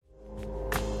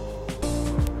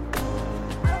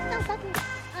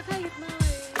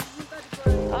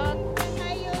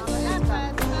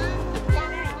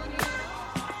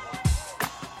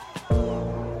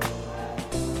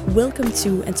Welcome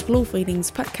to Anthropological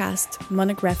podcast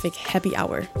Monographic Happy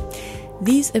Hour.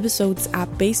 These episodes are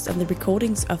based on the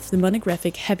recordings of the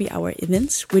Monographic Happy Hour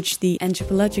events, which the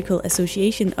Anthropological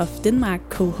Association of Denmark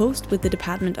co-host with the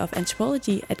Department of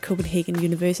Anthropology at Copenhagen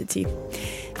University.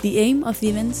 The aim of the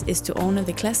events is to honor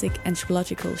the classic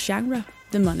anthropological genre,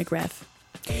 the monograph.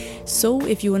 So,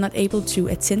 if you were not able to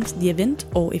attend the event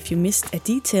or if you missed a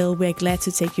detail, we're glad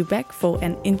to take you back for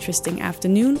an interesting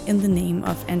afternoon in the name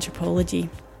of anthropology.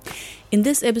 In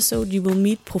this episode, you will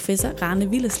meet Professor Rane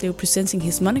Willerslev presenting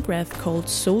his monograph called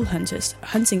Soul Hunters,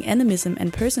 Hunting Animism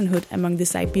and Personhood Among the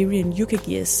Siberian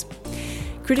Yukagirs.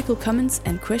 Critical comments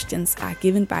and questions are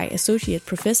given by Associate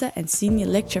Professor and Senior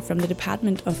Lecturer from the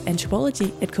Department of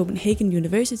Anthropology at Copenhagen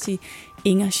University,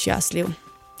 Sjørslev.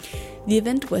 The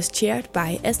event was chaired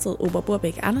by Astrid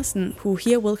Oberborbæk Andersen, who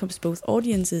here welcomes both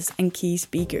audiences and key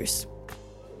speakers.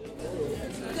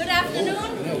 Good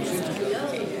afternoon,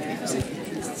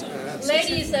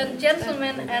 ladies and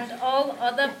gentlemen, and all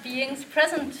other beings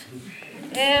present.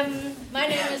 My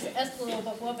name is Astrid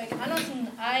Oberborbæk Andersen.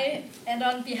 And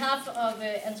on behalf of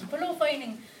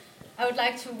Anthropological, I would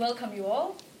like to welcome you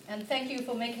all and thank you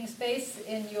for making space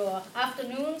in your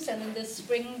afternoons and in this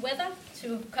spring weather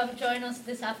to come join us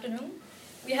this afternoon.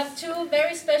 We have two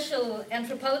very special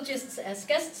anthropologists as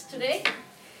guests today,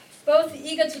 both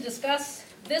eager to discuss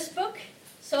this book,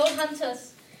 Soul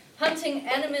Hunters, Hunting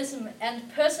Animism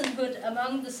and Personhood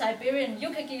Among the Siberian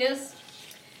Yukagirs.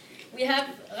 We have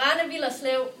Rane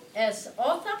Willerslev as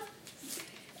author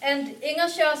and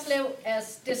Sjørslev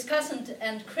as discussant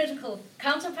and critical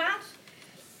counterpart.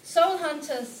 Soul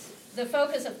Hunters, the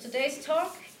focus of today's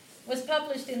talk, was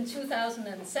published in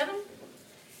 2007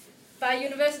 by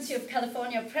University of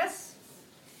California Press.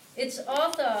 Its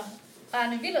author,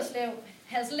 Rane Willerslev,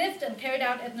 has lived and carried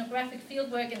out ethnographic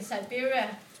fieldwork in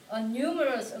Siberia on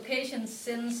numerous occasions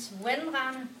since when,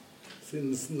 Rane?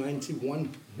 Since 91.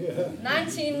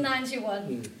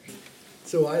 1991.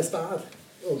 So I start.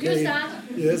 Okay. You start.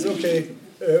 Yes, okay.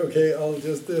 Okay, I'll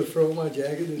just throw my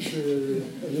jacket. It's a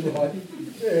little hot.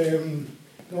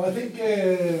 No, I think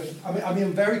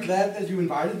I'm very glad that you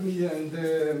invited me, and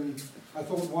I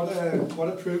thought what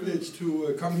a privilege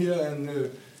to come here and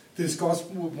discuss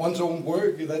one's own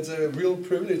work. That's a real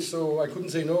privilege, so I couldn't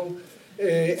say no.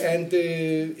 And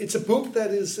it's a book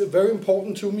that is very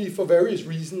important to me for various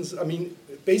reasons. I mean,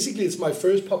 basically it's my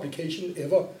first publication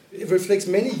ever. It reflects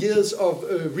many years of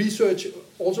research.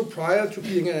 Also prior to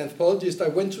being an anthropologist, I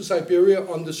went to Siberia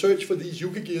on the search for these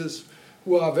Yukagirs,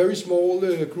 who are a very small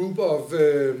group of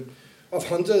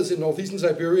hunters in northeastern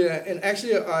Siberia. And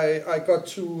actually I got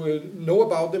to know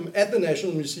about them at the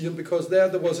National Museum, because there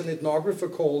was an ethnographer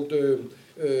called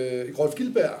Rolf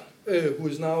Gilberg, who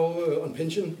is now on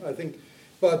pension, I think.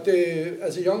 But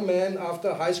as a young man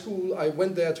after high school, I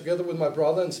went there together with my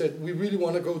brother and said, we really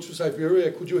want to go to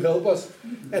Siberia, could you help us?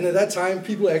 And at that time,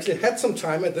 people actually had some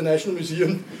time at the National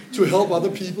Museum to help other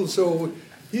people. So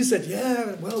he said,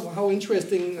 yeah, well, how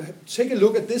interesting. Take a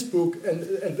look at this book.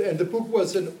 And the book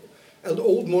was an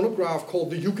old monograph called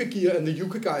The Yukagir and the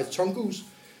Yukagais Tungus.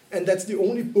 And that's the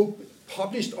only book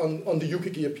published on the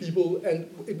Yukagir people. And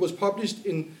it was published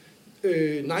in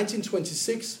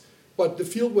 1926. But the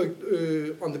fieldwork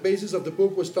on the basis of the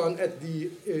book was done at the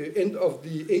end of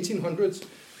the 1800s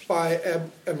by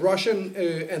a Russian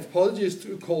anthropologist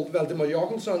called Valdemar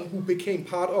Jochelson, who became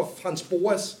part of Franz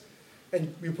Boas.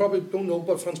 And you probably don't know,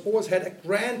 but Franz Boas had a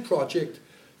grand project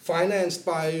financed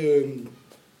by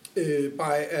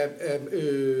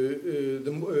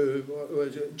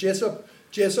Jessup,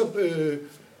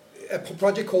 a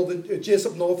project called the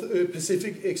Jessup North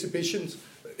Pacific Expedition,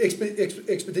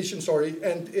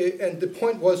 and the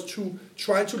point was to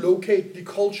try to locate the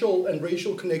cultural and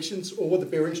racial connections over the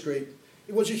Bering Strait.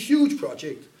 It was a huge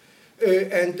project,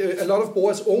 and a lot of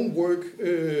Boas' own work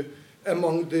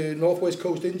among the Northwest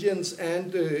Coast Indians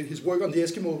and his work on the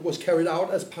Eskimo was carried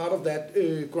out as part of that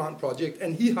grant project.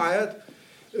 And he hired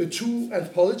two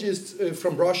anthropologists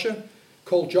from Russia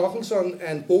called Jochelson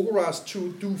and Bogoraz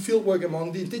to do fieldwork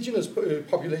among the indigenous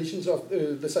populations of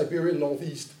the Siberian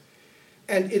Northeast.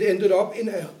 And it ended up in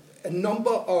a number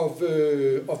of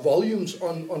volumes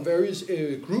on various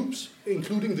groups,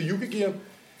 including the Yukagir.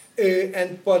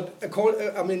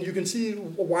 You can see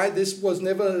why this was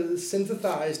never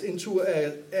synthesized into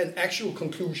an actual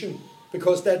conclusion,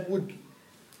 because that would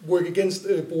work against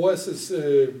Boas's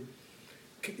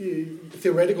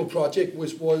theoretical project,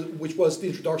 which was the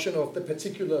introduction of the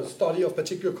particular study of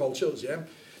particular cultures. Yeah.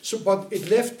 So, but it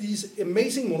left these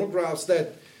amazing monographs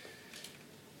that,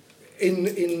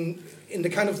 in the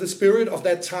kind of the spirit of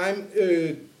that time,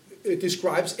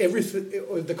 describes everything,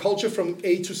 the culture from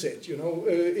A to Z. You know,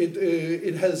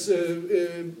 it has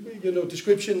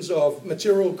descriptions of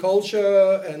material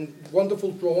culture and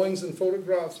wonderful drawings and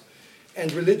photographs,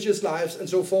 and religious lives and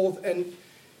so forth.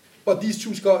 But these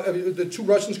the two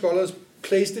Russian scholars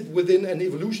placed it within an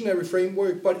evolutionary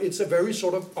framework. But it's a very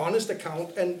sort of honest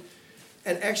account, and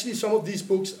actually some of these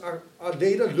books are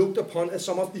later looked upon as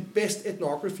some of the best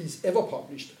ethnographies ever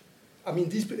published. I mean,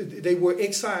 they were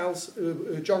exiles.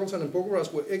 Jockelson and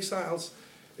Bogoraz were exiles.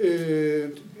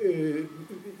 There's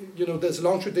a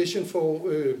long tradition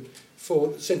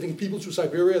for sending people to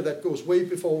Siberia that goes way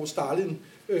before Stalin.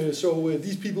 These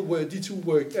two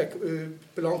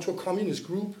belonged to a communist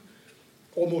group,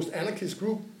 almost anarchist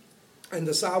group, and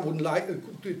the Tsar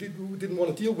didn't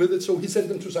want to deal with it, so he sent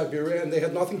them to Siberia, and they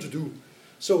had nothing to do.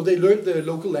 So they learned the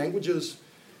local languages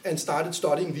and started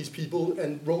studying these people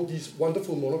and wrote these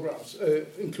wonderful monographs,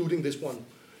 including this one.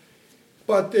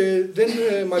 But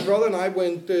then my brother and I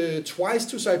went twice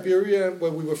to Siberia,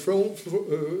 where we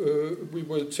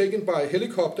were taken by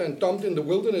helicopter and dumped in the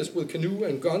wilderness with canoe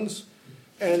and guns,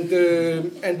 and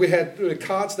we had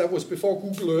cards that was before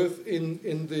Google Earth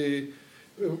in the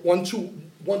 1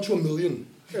 to a million.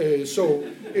 So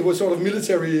it was sort of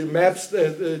military maps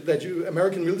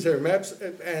American military maps,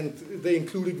 and they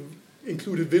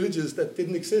included villages that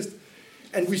didn't exist.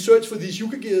 And we searched for these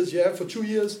yukagirs, for 2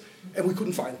 years, and we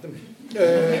couldn't find them.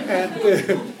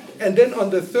 And then on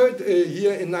the third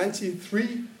year in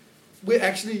 '93, we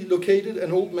actually located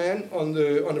an old man on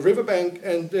the riverbank,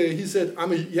 and he said,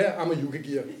 I'm a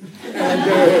yukagir.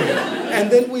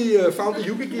 And then we found the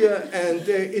yukagir, and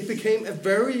it became a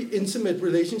very intimate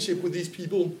relationship with these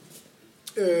people.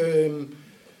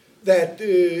 That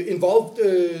involved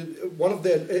one of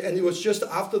their, and it was just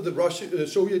after the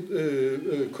Soviet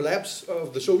collapse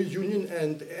of the Soviet Union,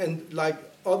 and like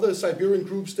other Siberian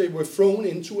groups, they were thrown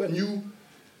into a new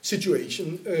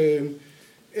situation,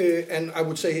 and I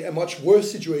would say a much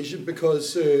worse situation,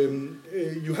 because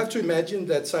you have to imagine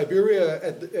that Siberia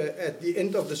at the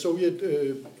end of the Soviet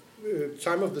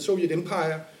time of the Soviet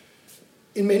Empire,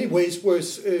 in many ways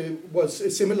was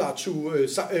similar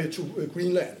to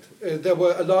Greenland. There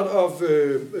were a lot of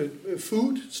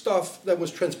food stuff that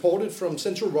was transported from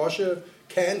Central Russia,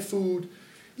 canned food,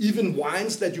 even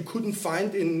wines that you couldn't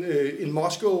find in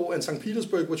Moscow and St.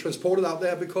 Petersburg were transported out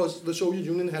there, because the Soviet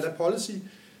Union had a policy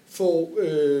for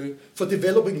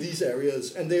developing these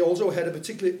areas, and they also had a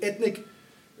particular ethnic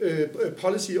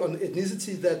policy on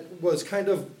ethnicity that was kind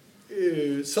of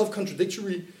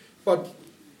self-contradictory, but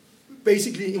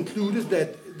basically included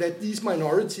that these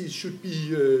minorities should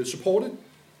be supported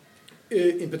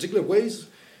in particular ways,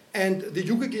 and the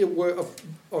yukagir were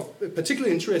of particular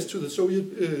interest to the Soviet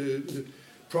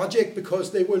project,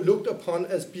 because they were looked upon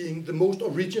as being the most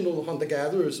original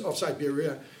hunter-gatherers of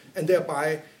Siberia, and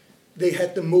thereby they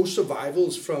had the most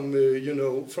survivals from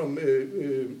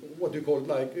what you call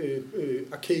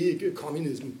archaic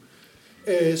communism.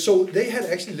 So they had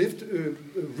actually lived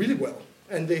really well,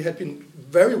 and they had been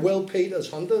very well paid as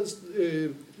hunters.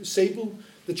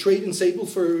 The trade in sable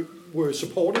fur was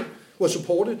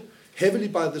supported heavily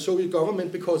by the Soviet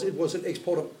government, because it was an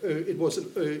export. It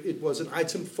was an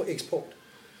item for export.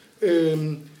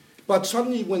 But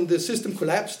suddenly, when the system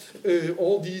collapsed,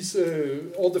 all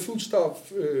the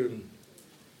foodstuff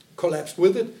collapsed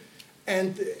with it,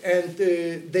 and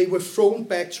they were thrown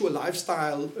back to a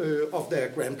lifestyle of their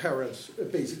grandparents,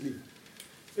 basically.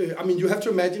 I mean, you have to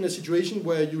imagine a situation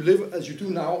where you live as you do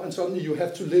now, and suddenly you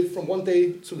have to live from one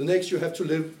day to the next. You have to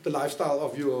live the lifestyle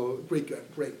of your great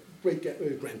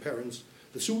grandparents.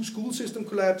 The school system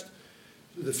collapsed.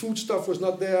 The food stuff was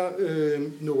not there.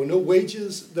 There were no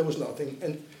wages. There was nothing,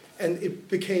 and it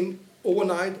became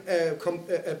overnight a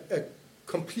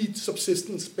complete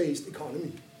subsistence-based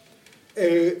economy.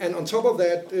 And on top of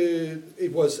that,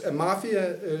 it was a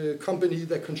mafia company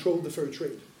that controlled the fur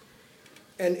trade.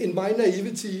 And in my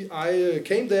naivety, I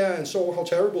came there and saw how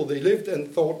terrible they lived,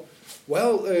 and thought,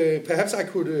 well, perhaps I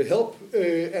could help,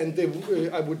 and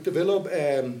I would develop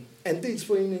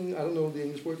andelsforening, I don't know the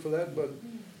English word for that, but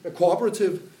a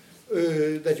cooperative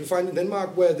that you find in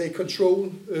Denmark, where they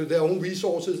control their own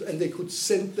resources, and they could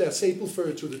send their sable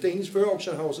fur to the Danish fur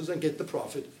auction houses and get the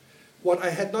profit. What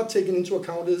I had not taken into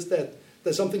account is that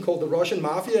there's something called the Russian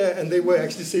mafia, and they were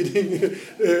actually sitting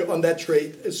on that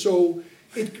trade. So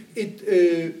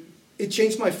it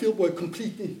changed my fieldwork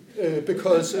completely,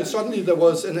 because suddenly there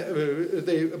was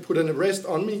they put an arrest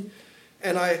on me,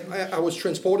 and I was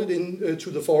transported to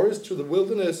the forest, to the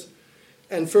wilderness.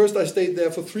 And first I stayed there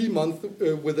for 3 months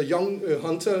with a young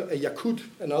hunter, a Yakut,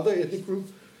 another ethnic group,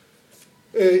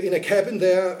 in a cabin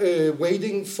there,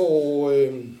 waiting for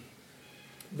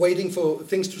waiting for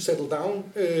things to settle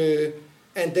down.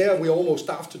 And there we almost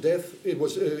starved to death. It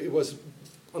was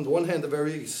on the one hand a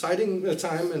very exciting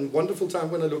time and wonderful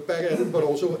time when I look back at it, but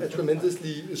also a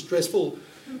tremendously stressful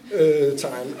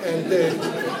time. And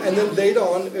then later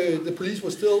on, the police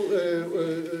were still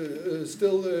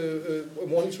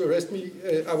wanting to arrest me.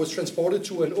 I was transported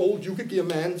to an old Yukagir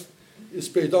man,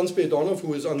 Spiridon Spiridonov,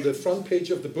 who is on the front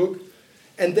page of the book.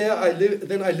 And there I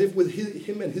lived with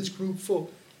him and his group for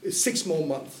 6 more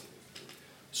months.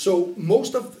 So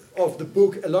most of the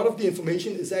book, a lot of the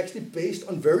information is actually based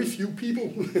on very few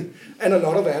people and a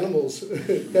lot of animals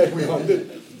that we hunted.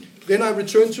 Then I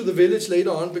returned to the village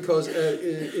later on because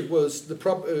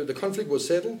the conflict was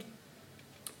settled,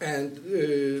 and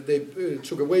they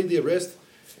took away the arrest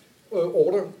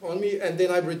order on me. And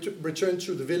then I returned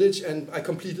to the village and I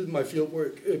completed my field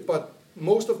work. But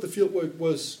most of the field work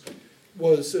was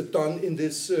done in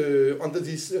this under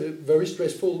these very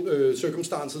stressful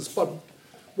circumstances. But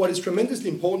what is tremendously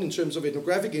important in terms of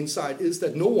ethnographic insight is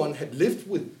that no one had lived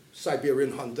with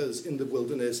Siberian hunters in the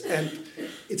wilderness, and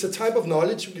it's a type of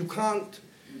knowledge you can't.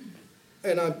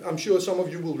 And I'm sure some of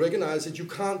you will recognize that you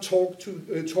can't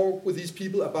talk with these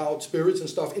people about spirits and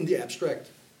stuff in the abstract.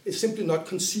 It's simply not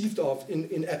conceived of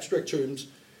in abstract terms.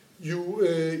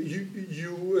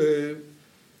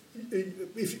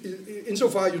 If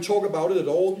insofar you talk about it at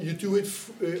all, you do it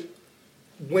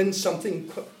when something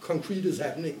concrete is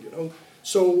happening. You know,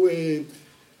 so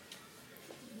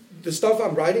the stuff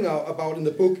I'm writing about in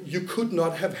the book, you could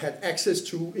not have had access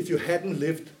to if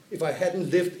I hadn't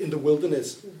lived in the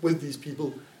wilderness with these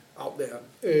people out there.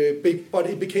 But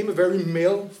it became a very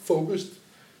male-focused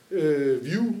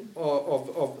view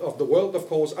of the world. Of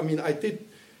course, I mean, I did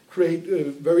create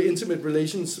very intimate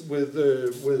relations with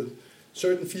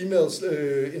certain females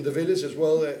in the village as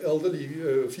well, elderly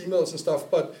females and stuff.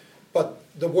 But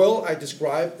the world I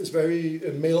describe is very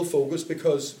male-focused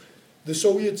because the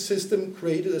Soviet system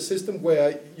created a system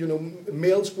where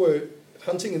males were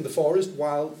hunting in the forest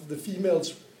while the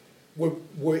females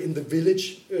were in the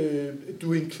village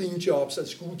doing clean jobs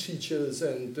as school teachers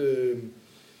and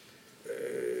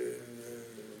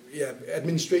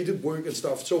administrative work and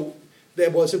stuff. So there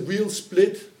was a real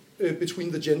split between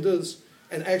the genders,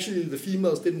 and actually the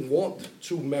females didn't want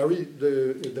to marry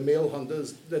the male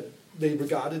hunters that they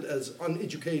regarded as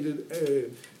uneducated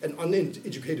and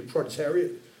uneducated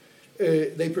proletariat.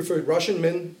 They preferred Russian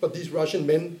men, but these Russian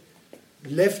men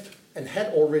left and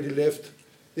had already left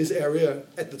this area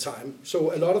at the time.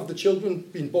 So a lot of the children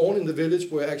being born in the village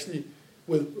were actually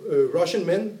with Russian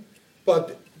men,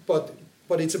 but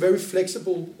it's a very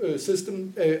flexible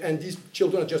system, and these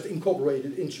children are just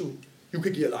incorporated into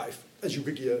Yukagir life as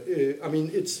Yukagir. I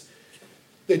mean,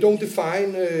 they don't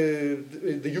define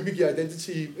the Yukagir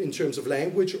identity in terms of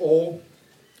language or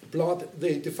blood.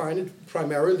 They define it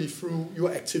primarily through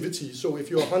your activity. So if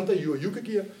you're a hunter, you're a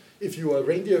Yukagir. If you are a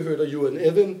reindeer herder, you're an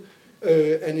Evan.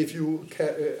 And if you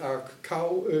are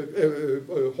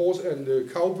horse and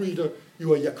cow breeder,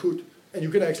 you are Yakut. And you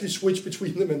can actually switch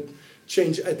between them and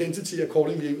change identity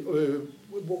accordingly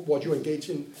what you engage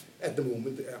in at the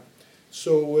moment there.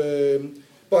 So,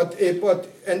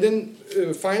 and then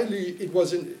finally it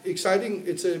was an exciting.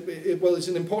 It's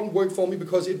an important work for me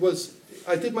because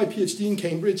I did my PhD in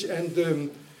Cambridge,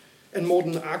 and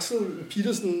Morten Axel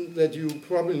Petersen, that you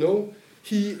probably know,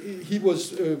 he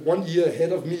was 1 year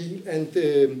ahead of me,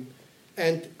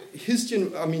 and his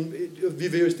Eduardo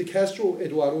Viveros de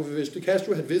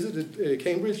Castro had visited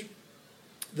Cambridge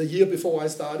the year before I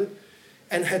started,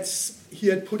 and he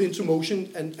had put into motion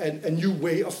a new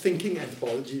way of thinking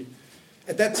anthropology.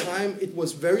 At that time, it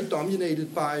was very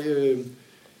dominated by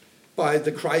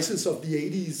the crisis of the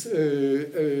 80s,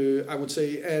 I would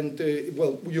say, and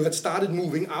you had started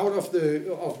moving out of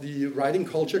the writing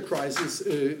culture crisis,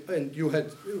 and you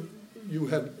had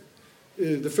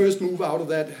the first move out of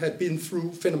that had been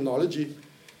through phenomenology,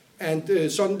 and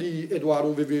suddenly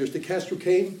Eduardo Viveros de Castro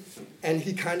came, and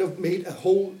he kind of made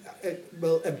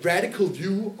a radical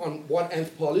view on what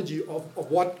anthropology of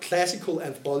what classical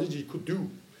anthropology could do,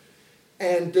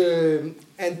 and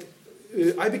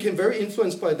I became very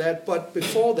influenced by that, but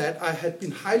before that I had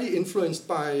been highly influenced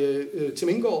by Tim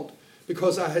Ingold,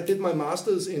 because I did my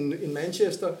master's in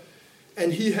Manchester,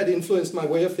 and he had influenced my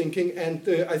way of thinking. And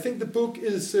I think the book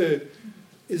is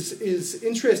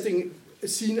interesting,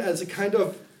 seen as a kind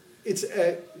of,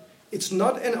 it's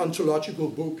not an ontological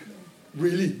book,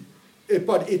 really,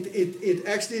 but it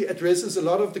actually addresses a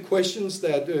lot of the questions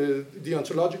that the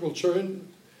ontological turn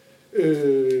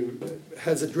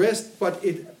has addressed, but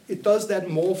it does that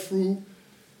more through,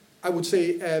 I would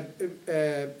say,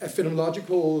 a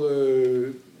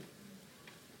phenomenological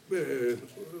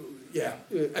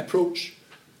approach.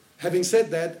 Having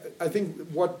said that, I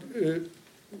think what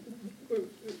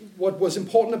was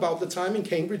important about the time in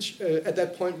Cambridge at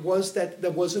that point was that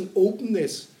there was an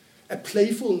openness, a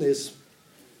playfulness,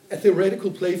 a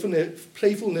theoretical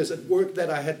playfulness at work that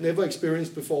I had never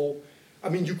experienced before. I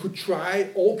mean, you could try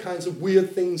all kinds of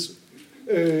weird things,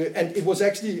 and it was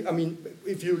actually, I mean,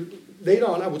 if you later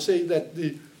on, I would say that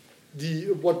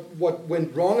what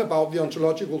went wrong about the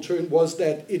ontological turn was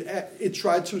that it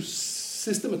tried to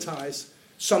systematize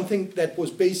something that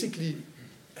was basically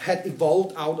had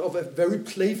evolved out of a very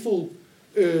playful,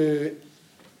 a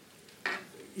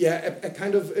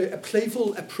kind of a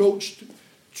playful approach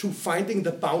to finding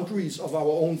the boundaries of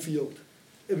our own field.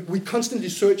 We constantly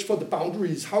search for the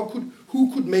boundaries.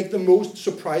 Who could make the most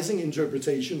surprising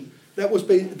interpretation? That was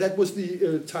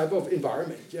the type of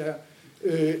environment. Yeah,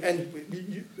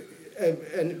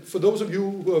 and for those of you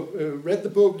who have read the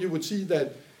book, you would see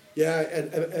that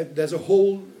there's a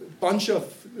whole bunch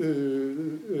of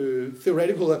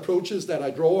theoretical approaches that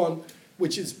I draw on,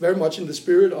 which is very much in the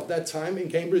spirit of that time in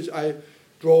Cambridge. I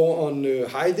draw on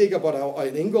Heidegger,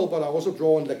 and Engel, but I also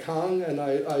draw on Lacan, and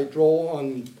I draw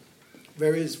on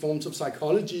various forms of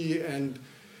psychology and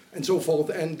so forth.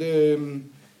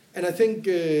 And I think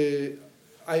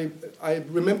I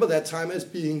remember that time as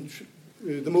being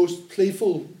the most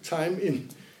playful time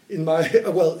in my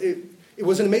it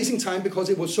was an amazing time because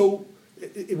it was so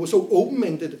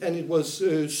open-ended, and it was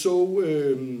so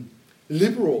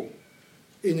liberal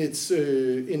in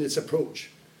its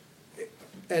approach.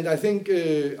 And I think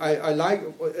I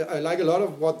like a lot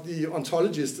of what the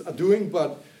ontologists are doing,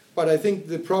 but I think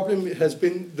the problem has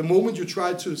been the moment you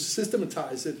try to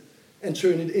systematize it and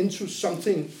turn it into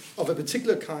something of a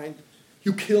particular kind,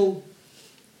 you kill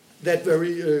that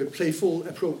very playful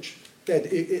approach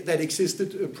that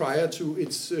existed prior to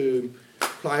its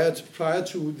prior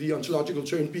to the ontological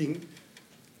turn being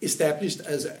established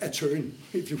as a turn,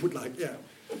 if you would like. Yeah.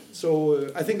 So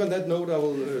I think on that note I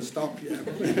will stop. Yeah.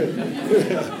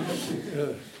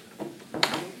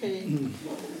 Okay.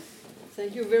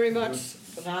 Thank you very much,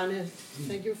 Rane.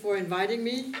 Thank you for inviting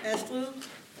me, Astrid.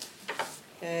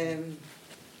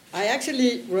 I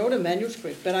actually wrote a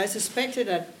manuscript, but I suspected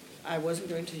that I wasn't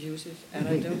going to use it, and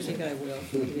I don't think I will,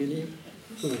 really.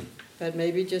 But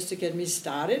maybe just to get me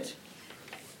started,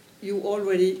 you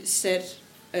already said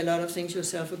a lot of things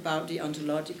yourself about the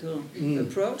ontological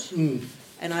approach,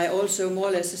 and I also more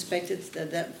or less suspected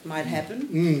that might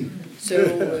happen.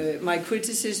 So my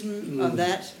criticism of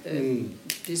that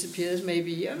disappears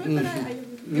maybe, but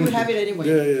you would have it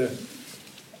anyway.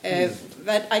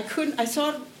 But I couldn't. I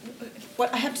thought. Well,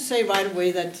 I have to say right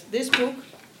away that this book,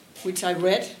 which I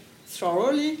read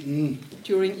thoroughly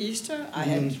during Easter, I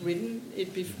had written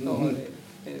it before,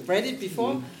 read it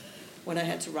before, when I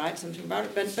had to write something about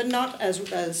it, but not as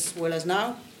well as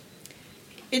now.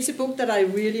 It's a book that I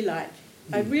really like.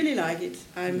 I really like it.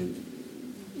 I'm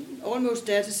almost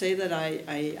dare to say that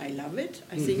I love it.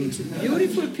 I think it's a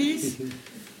beautiful piece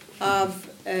of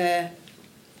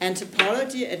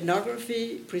anthropology,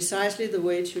 ethnography, precisely the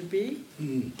way it should be.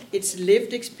 It's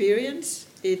lived experience.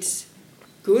 It's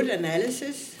good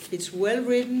analysis. It's well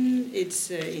written. It's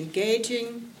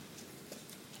engaging.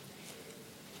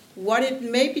 What it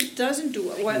maybe doesn't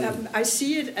do, I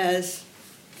see it as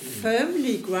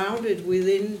firmly grounded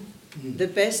within the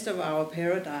best of our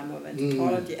paradigm of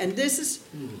anthropology. And this is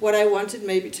what I wanted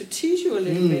maybe to teach you a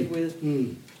little bit with.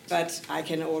 But I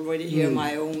can already hear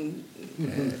my own,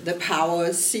 the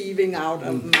power seeping out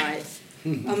of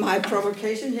my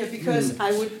provocation here, because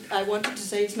I wanted to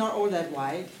say it's not all that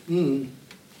wide. And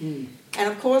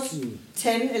of course,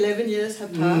 10, 11 years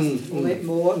have passed, or maybe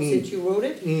more, since you wrote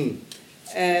it.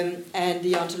 And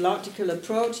the ontological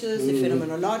approaches, the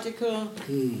phenomenological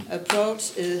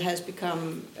approach has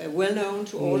become well known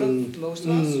to all of most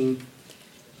of us.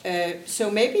 So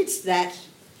maybe it's that.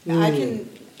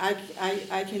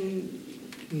 I can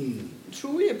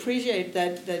truly appreciate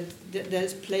that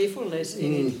there's playfulness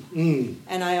in it,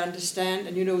 and I understand.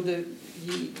 And you know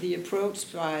the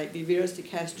approach by Viveros de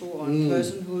Castro on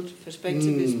personhood,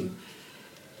 perspectivism.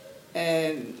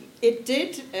 It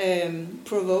did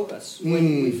provoke us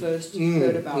when we first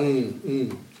heard about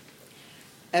it.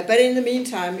 But in the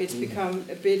meantime, it's become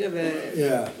a bit of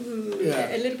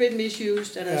a little bit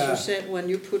misused. And as you said, when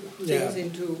you put things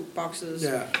into boxes,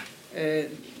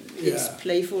 its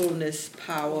playfulness,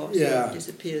 power,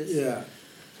 disappears.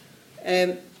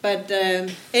 But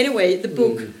anyway, the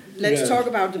book. Let's talk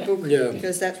about the book,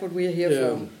 because that's what we're here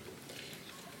for.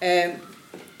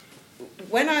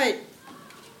 When I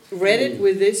read it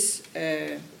with this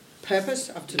purpose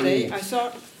of today, I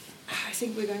thought, I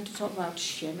think we're going to talk about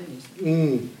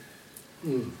shamanism.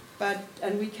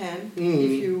 and we can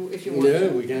if you want to.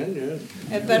 Yeah, we can. Yeah.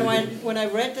 But when I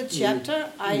read the chapter,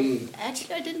 I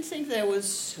didn't think there was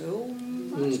so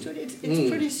much to it. It's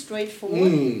pretty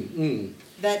straightforward.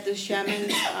 That the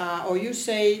shamans are, or you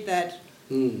say that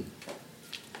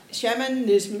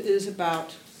shamanism is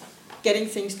about getting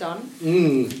things done.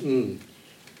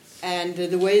 And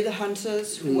the way the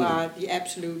hunters, who are the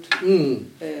absolute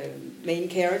main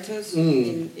characters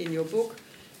in your book,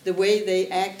 the way they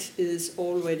act is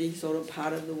already sort of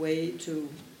part of the way to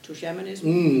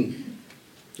shamanism.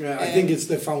 Yeah, I think it's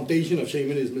the foundation of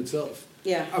shamanism itself.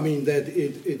 Yeah. I mean that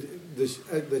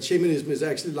that shamanism is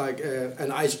actually like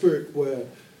an iceberg where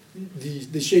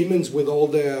the shamans with all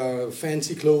their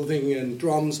fancy clothing and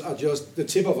drums are just the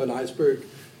tip of an iceberg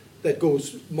that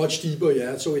goes much deeper.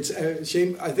 Yeah, so it's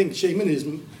I think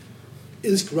shamanism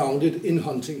is grounded in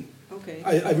hunting. Okay.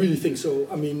 I really think so.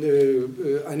 I mean,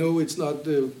 I know it's not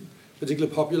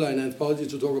particularly popular in anthropology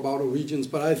to talk about origins,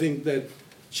 but I think that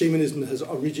shamanism has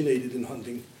originated in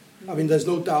hunting. I mean, there's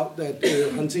no doubt that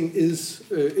hunting is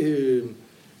the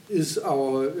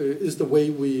way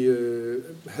we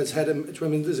has had a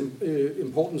tremendous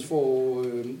importance for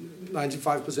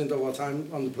 95% of our time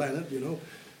on the planet. You know,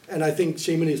 and I think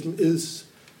shamanism is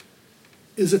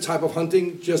a type of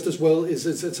hunting just as well as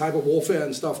it's a type of warfare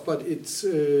and stuff, but it's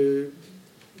in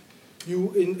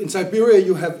Siberia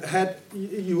you have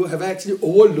actually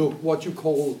overlooked what you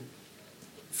call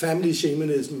family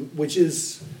shamanism, which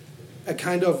is a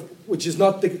kind of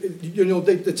not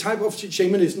the type of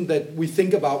shamanism that we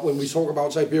think about when we talk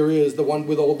about Siberia is the one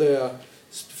with all their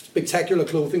spectacular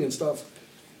clothing and stuff.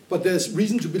 But there's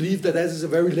reason to believe that is a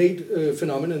very late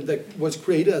phenomenon that was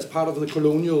created as part of the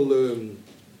colonial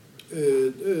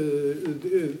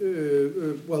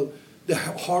the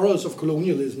horrors of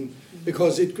colonialism,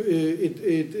 because it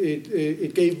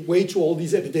gave way to all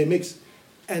these epidemics,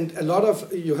 and a lot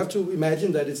of you have to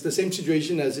imagine that it's the same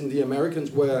situation as in the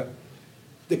Americans, where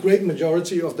the great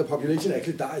majority of the population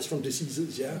actually dies from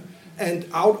diseases, and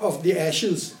out of the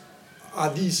ashes are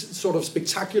these sort of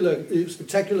spectacular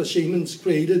shamans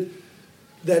created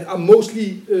that are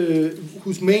mostly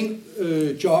whose main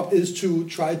job is to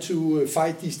try to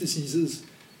fight these diseases.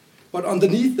 But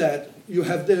underneath that, you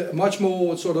have the much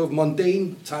more sort of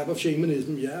mundane type of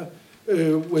shamanism,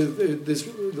 with this,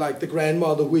 like the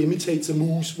grandmother who imitates a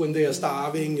moose when they are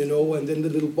starving, and then the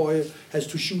little boy has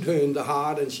to shoot her in the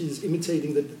heart, and she's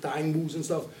imitating the dying moose and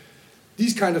stuff.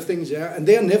 These kind of things, and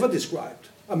they are never described.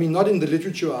 I mean, not in the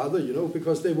literature either,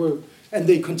 because they were, and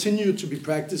they continued to be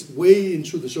practiced way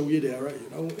into the Soviet era,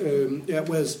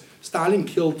 whereas Stalin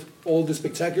killed all the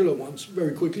spectacular ones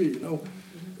very quickly,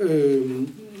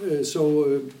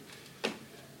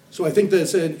 So I think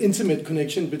there's an intimate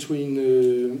connection between,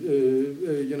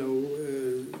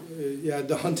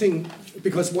 the hunting,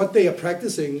 because what they are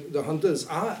practicing, the hunters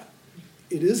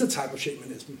it is a type of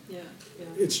shamanism.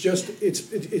 It's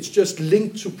just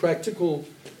linked to practical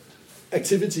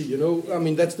activity, I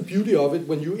mean, that's the beauty of it.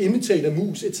 When you imitate a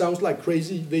moose, it sounds like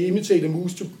crazy. They imitate a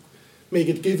moose to make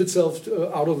it give itself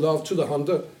out of love to the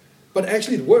hunter, but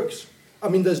actually it works. I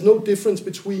mean, there's no difference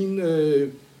between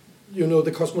the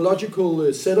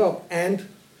cosmological setup and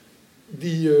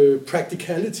the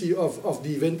practicality of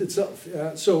the event itself.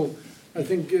 So I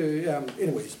think,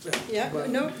 anyways.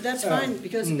 That's fine,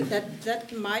 because that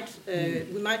might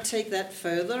we might take that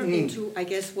further into, I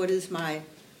guess, what is my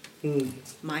I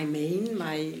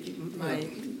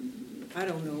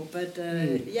don't know, but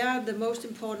the most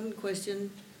important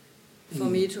question for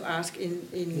me to ask in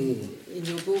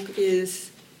your book is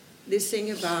this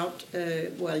thing about,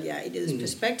 it is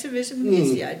perspectivism,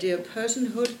 it's the idea of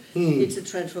personhood, it's the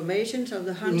transformations of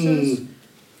the hunters,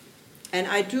 and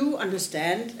I do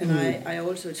understand, and I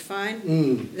also, it's fine,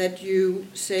 that you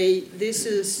say this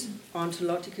is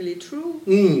ontologically true.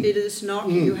 It is not,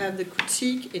 you have the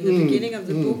critique in the beginning of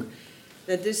the book,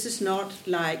 that this is not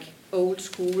like old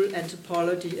school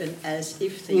anthropology and as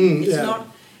if thing.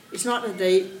 It's not that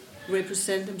they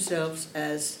represent themselves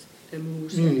as a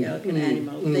moose, an elk, an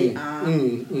animal. They are.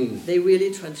 They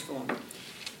really transform.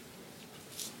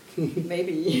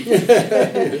 Maybe.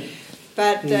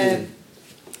 But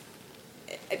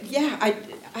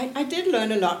I did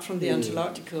learn a lot from the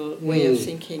ontological way of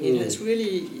thinking. It has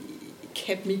really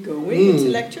kept me going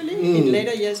intellectually in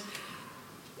later years.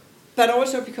 But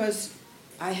also because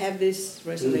I have this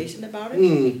reservation about it,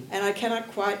 and I cannot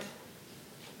quite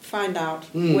find out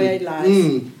where it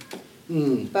lies.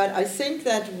 But I think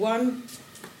that one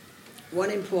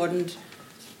important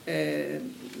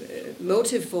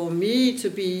motive for me to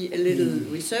be a little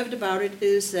reserved about it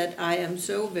is that I am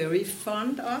so very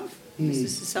fond of, this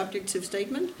is a subjective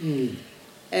statement,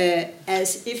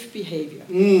 as if behavior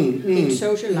in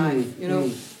social life. You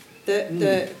know,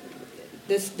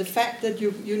 the fact that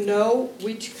you know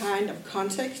which kind of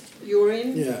context you're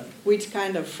in, which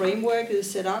kind of framework is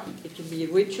set up. It can be a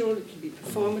ritual, it can be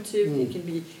performative, it can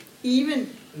be even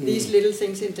these little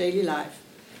things in daily life.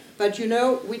 But you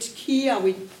know which key are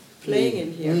we playing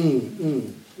in here.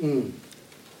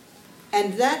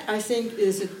 And that, I think,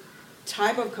 is a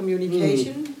type of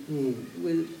communication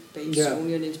with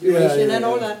Basonian inspiration and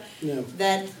all that,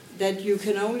 that you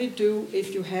can only do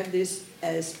if you have this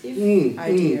as if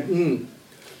idea.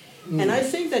 And I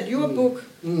think that your book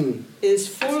is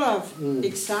full of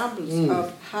examples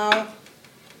of how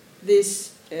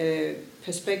this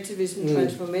perspectivism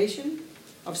transformation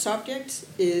of subjects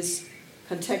is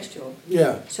contextual,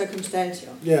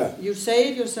 circumstantial. You say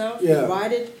it yourself, you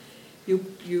write it,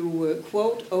 you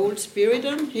quote old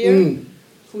Spiridon here,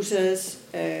 who says,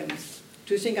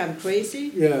 do you think I'm crazy?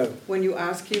 When you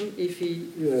ask him if he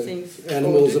thinks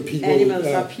animals are people. Animals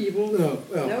are people.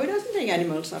 No, he doesn't think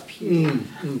animals are people.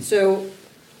 So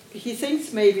he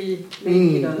thinks maybe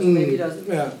he does, maybe he doesn't.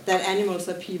 That animals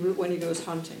are people when he goes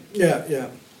hunting.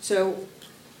 So,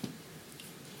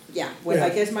 I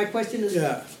guess my question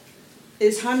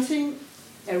is hunting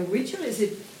a ritual? Is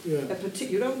it a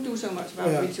particular? You don't do so much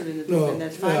about ritual in the book, and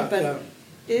that's fine. But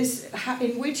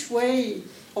in which way?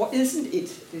 Or isn't it,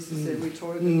 this is a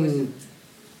rhetorical question,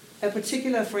 a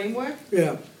particular framework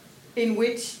in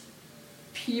which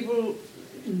people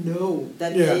know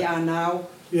that they are now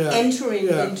entering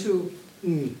into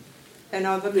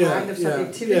another kind of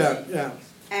subjectivity?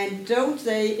 And don't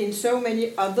they, in so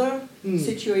many other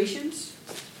situations,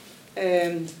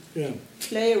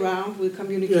 play around with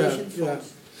communication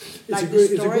forms? It's a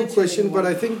good question, but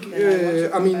I think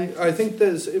I think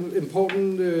there's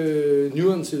important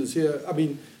nuances here. I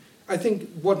mean, I think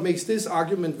what makes this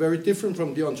argument very different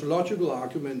from the ontological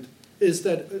argument is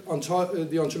that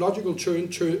the ontological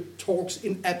talks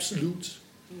in absolutes.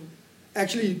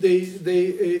 Actually,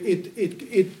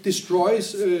 it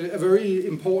destroys a very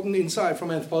important insight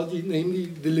from anthropology, namely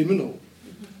the liminal,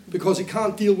 because it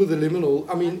can't deal with the liminal.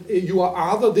 I mean, you are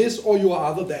either this or you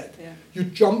are either that. You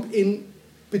jump in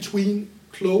between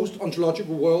closed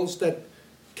ontological worlds that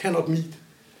cannot meet.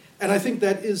 And I think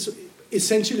that is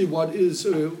essentially what is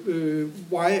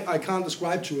why I can't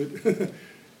ascribe to it.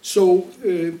 So,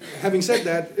 having said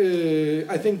that,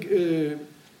 I think,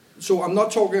 so I'm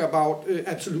not talking about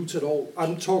absolutes at all.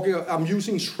 I'm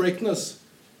using Schreckner's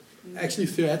actually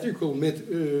theatrical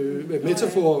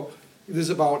metaphor. This is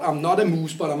about, I'm not a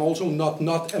moose, but I'm also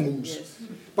not a moose.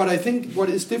 But I think what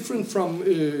is different from,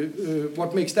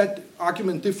 what makes that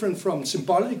argument different from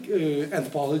symbolic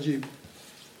anthropology,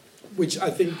 which I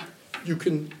think you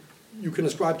can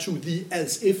ascribe to the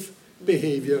as-if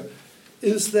behavior,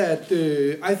 is that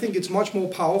I think it's much more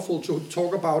powerful to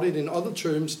talk about it in other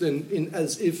terms than in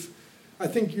as-if. I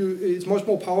think it's much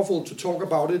more powerful to talk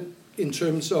about it in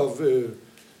terms of the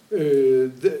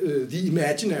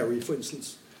imaginary, for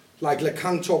instance. Like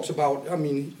Lacan talks about, I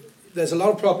mean, there's a lot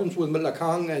of problems with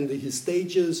Lacan and his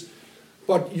stages,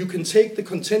 but you can take the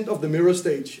content of the mirror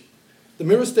stage. The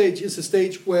mirror stage is a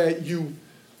stage where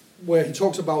he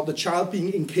talks about the child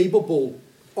being incapable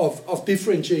of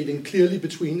differentiating clearly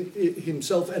between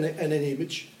himself and an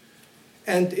image.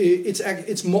 And it's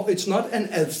not an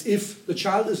as if. The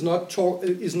child is not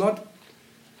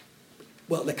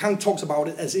well, Lacan talks about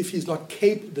it as if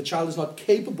the child is not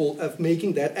capable of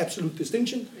making that absolute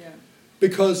distinction.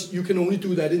 Because you can only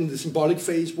do that in the symbolic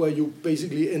phase where you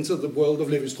basically enter the world of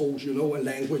Lévi-Strauss, and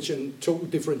language and total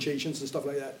differentiations and stuff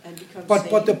like that.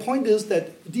 But the point is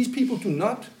that these people do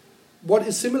not, what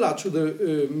is similar to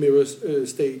the mirror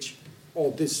stage,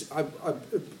 or this, I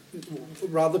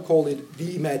rather call it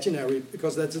the imaginary,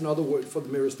 because that's another word for the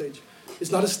mirror stage. It's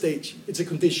not a stage, it's a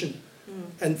condition.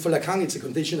 And for Lacan it's a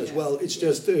condition as well, it's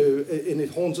just, and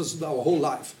it haunts us our whole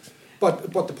life.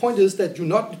 But the point is that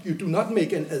you do not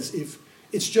make an as if.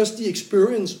 It's just the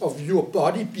experience of your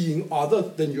body being other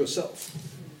than yourself.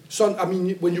 So, I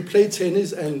mean, when you play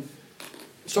tennis and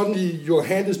suddenly your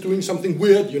hand is doing something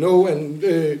weird, and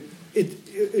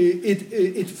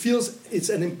it feels it's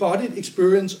an embodied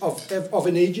experience of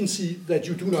an agency that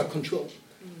you do not control.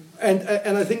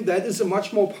 And I think that is a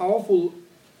much more powerful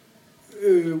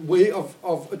way of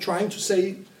trying to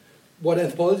say what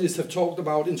anthropologists have talked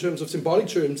about in terms of symbolic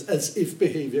terms as if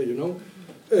behavior,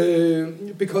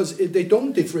 because they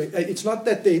don't differentiate. It's not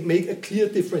that they make a clear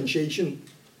differentiation,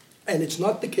 and it's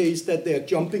not the case that they're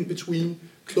jumping between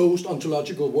closed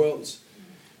ontological worlds.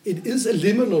 It is a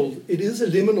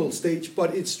liminal stage,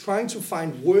 but it's trying to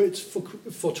find words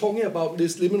for talking about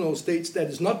this liminal stage that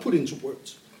is not put into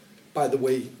words, by the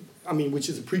way. which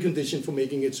is a precondition for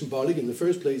making it symbolic in the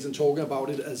first place and talking about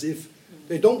it as if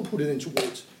they don't put it into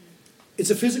words. It's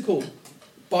a physical,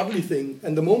 bodily thing,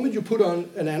 and the moment you put on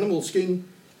an animal skin,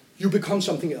 you become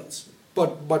something else.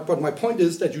 But my point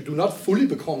is that you do not fully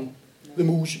become the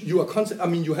moose. You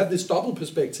are you have this double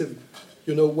perspective,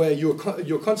 where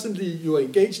you're constantly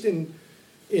engaged in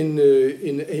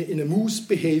a moose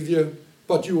behavior,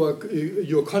 but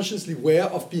you're consciously aware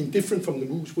of being different from the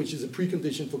moose, which is a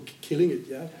precondition for killing it.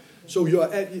 Yeah. So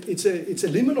it's a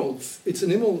liminal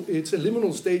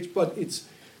stage, but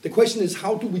the question is,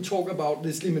 how do we talk about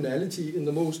this liminality in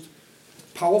the most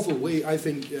powerful way? I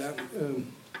think. Yeah.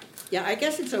 Yeah, I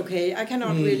guess it's okay. I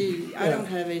cannot really. I don't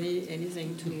have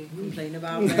anything to complain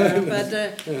about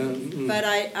there. But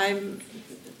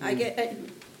I get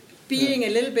being a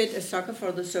little bit a sucker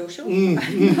for the social.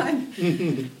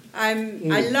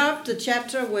 I love the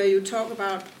chapter where you talk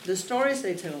about the stories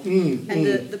they tell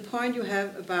and the point you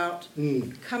have about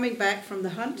coming back from the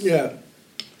hunt. Yeah.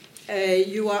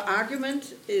 Your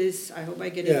argument is, I hope I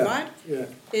get it right,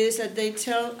 is that they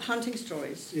tell hunting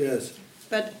stories. Yes.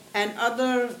 And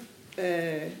other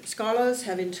scholars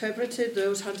have interpreted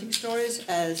those hunting stories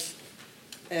as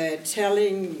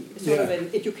telling sort of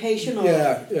an educational,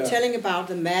 telling about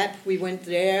the map, we went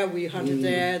there, we hunted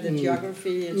there, the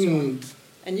geography and so on.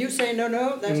 And you say,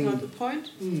 no, that's not the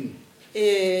point.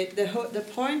 The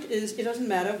point is, it doesn't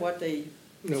matter what they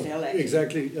tell actually.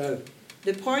 Exactly.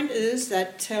 The point is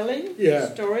that telling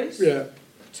stories,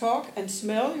 talk and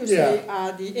smell, you say,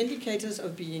 are the indicators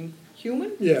of being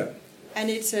human. Yeah. And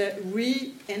it's a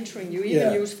re-entering. You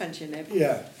even use Fanchine.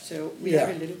 Yeah. So we have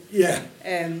a little. Yeah.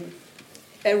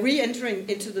 A re-entering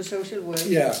into the social world.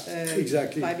 Yeah.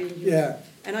 Exactly. By being human. Yeah.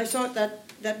 And I thought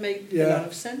that made a lot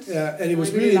of sense. Yeah. And it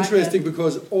was really interesting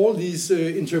because all these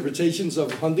interpretations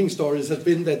of hunting stories have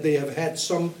been that they have had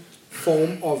some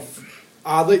form of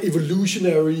other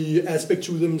evolutionary aspect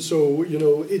to them. So,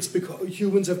 it's because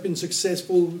humans have been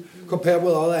successful compared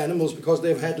with other animals because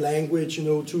they've had language,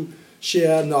 to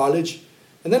share knowledge.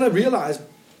 And then I realized,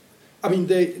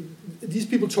 these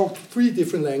people talk 3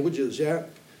 different languages,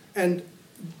 and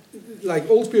like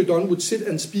old Spiridon would sit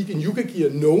and speak in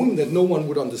Yukagir knowing that no one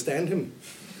would understand him.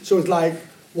 So it's like,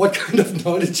 what kind of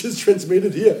knowledge is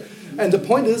transmitted here? And the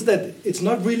point is that it's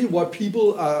not really what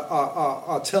people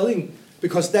are telling,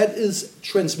 because that is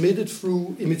transmitted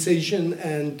through imitation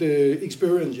and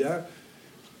experience,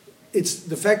 It's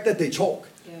the fact that they talk.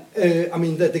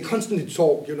 That they constantly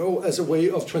talk, as a way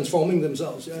of transforming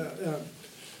themselves.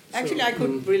 Actually, I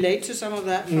could relate to some of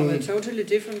that from a totally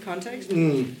different context.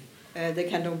 The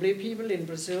Candomblé people in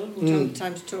Brazil who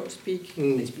sometimes they speak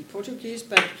Portuguese,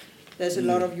 but there's a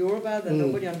lot of Yoruba that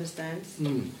nobody understands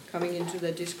coming into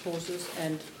their discourses,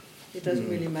 and it doesn't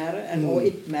really matter, or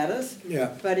it matters,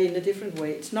 but in a different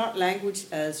way. It's not language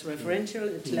as referential;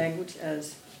 it's language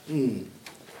as you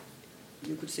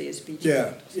could say a speech.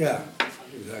 Yeah.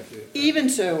 Exactly. Even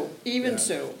so,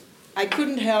 I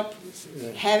couldn't help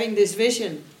having this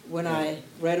vision when I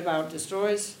read about the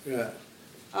stories.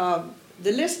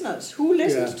 The listeners, who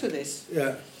listens to this?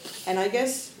 And I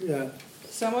guess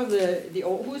some of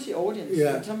who's the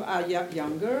audience? Some are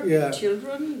younger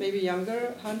children, maybe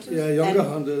younger hunters. Younger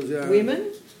hunters.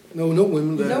 Women. No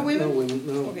women there. No women. No women.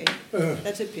 No. Okay,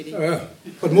 that's a pity.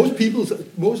 But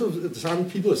most of the time,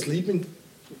 people are sleeping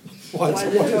while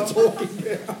someone is talking.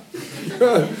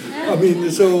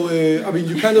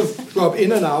 You kind of drop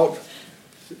in and out.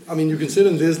 You can sit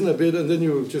and listen a bit, and then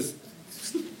you just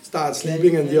start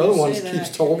sleeping, and the other one keeps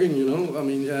talking.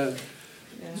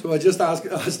 So I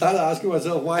started asking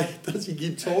myself, why does he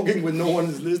keep talking when no one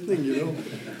is listening?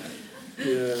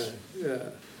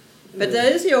 But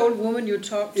there is the old woman you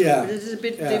talked to. This is a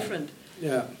bit different.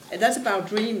 And that's about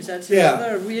dreams. That's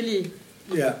another really,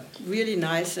 really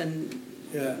nice and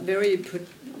very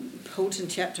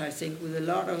potent chapter, I think, with a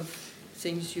lot of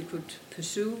things you could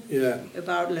pursue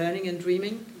about learning and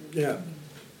dreaming.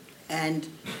 And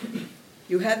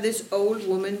you have this old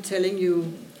woman telling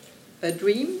you a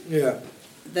dream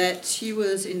that she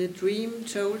was in a dream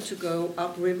told to go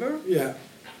upriver.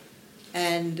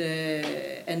 And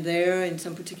there in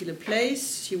some particular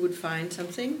place she would find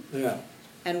something.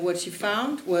 And what she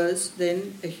found was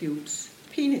then a huge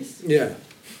penis.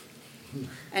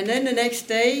 And then the next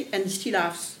day, and she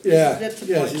laughs. That's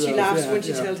the point. She laughs when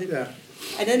she tells it.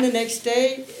 And then the next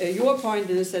day, your point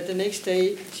is that the next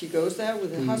day she goes there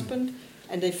with her husband,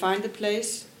 and they find the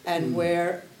place, and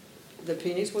where the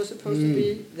penis was supposed to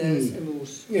be, there's a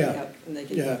moose. And they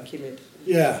can kill it.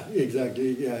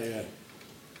 Exactly.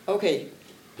 Okay.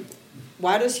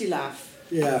 Why does she laugh?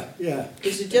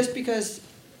 Is it just because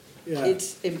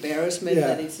it's embarrassment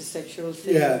that it's a sexual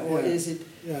thing, is it?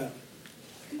 Yeah.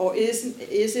 Or isn't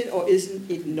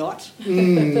it not?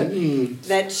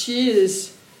 That she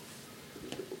is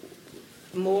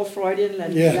more Freudian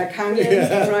than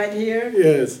Lacanian right here.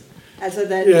 Yes. Also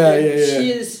that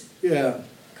she is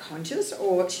conscious,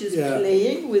 or she's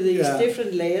playing with these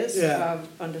different layers of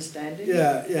understanding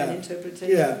and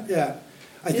interpretation.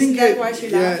 I think that why she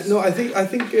laughs? No, I think I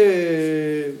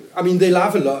mean, they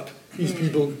laugh a lot, these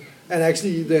people. And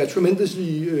actually, they are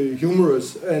tremendously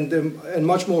humorous, and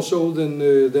much more so than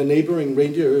their neighboring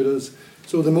reindeer herders.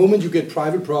 So the moment you get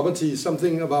private property,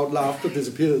 something about laughter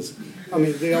disappears. I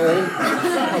mean, they are all.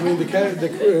 I mean,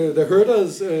 the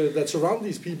herders that surround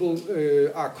these people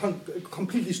are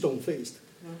completely stone-faced,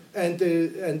 and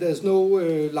there's no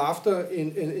laughter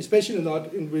especially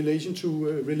not in relation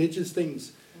to religious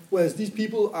things. Whereas these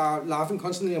people are laughing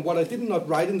constantly, and what I did not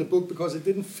write in the book because it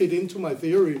didn't fit into my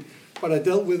theory, but I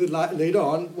dealt with it later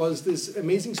on, was this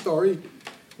amazing story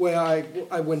where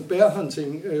I went bear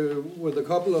hunting with a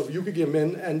couple of Yukigir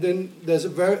men, and then there's a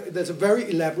very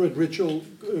elaborate ritual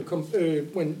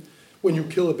when you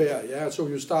kill a bear. Yeah, so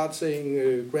you start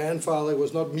saying, "Grandfather, it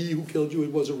was not me who killed you;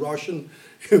 it was a Russian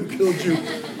who killed you."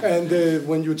 And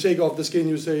when you take off the skin,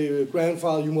 you say,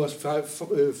 "Grandfather, you must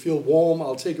feel warm.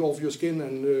 I'll take off your skin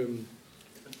and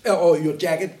or your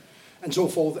jacket." And so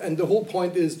forth, and the whole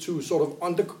point is to sort of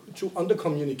under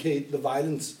communicate the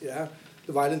violence,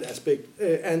 the violent aspect.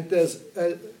 And there's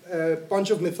a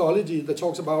bunch of mythology that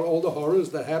talks about all the horrors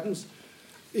that happens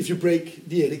if you break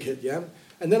the etiquette,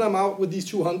 And then I'm out with these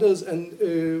two hunters, and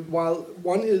while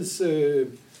one is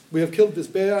we have killed this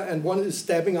bear, and one is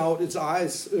stabbing out its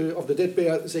eyes of the dead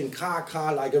bear, saying "kra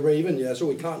kra" like a raven, so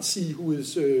we can't see who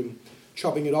is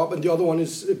chopping it up, and the other one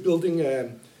is building a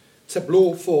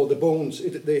tableau for the bones.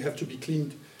 They have to be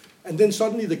cleaned. And then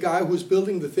suddenly the guy who's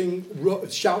building the thing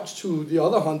shouts to the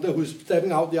other hunter who's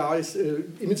stabbing out the eyes,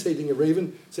 imitating a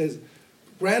raven, says,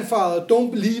 "Grandfather, don't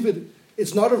believe it.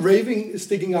 It's not a raven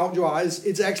sticking out your eyes.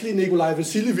 It's actually Nikolai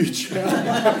Vasilievich."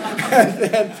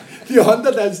 and the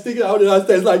hunter that's sticking out his eyes,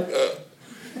 they're like, "Ugh."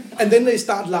 And then they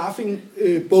start laughing,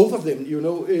 both of them,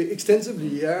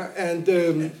 extensively,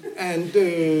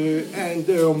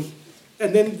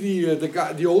 And then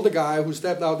the older guy who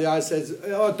stabbed out the eye says,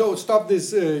 "Oh, don't stop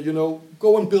this!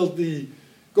 Go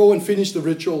and finish the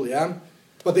ritual,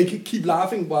 But they keep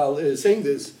laughing while saying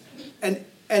this, and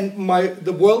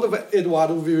the world of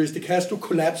Eduardo Viveris de Castro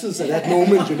collapses at that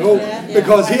moment,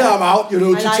 because here I'm out,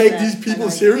 to take these people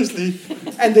seriously,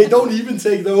 and they don't even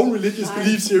take their own religious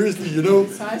beliefs seriously,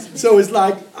 So it's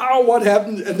like, oh, what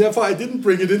happened? And therefore I didn't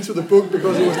bring it into the book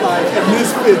because it was like a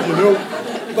misfit,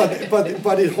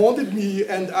 But it haunted me,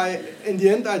 and in the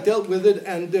end I dealt with it,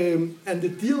 and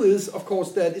the deal is, of course,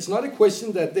 that it's not a question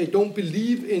that they don't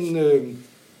believe in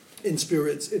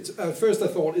spirits. It's first I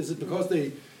thought, is it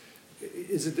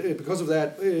because of that?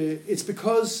 It's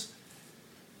because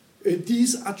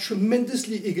these are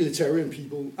tremendously egalitarian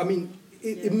people. I mean,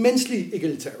 immensely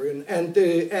egalitarian, and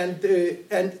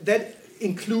that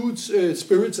includes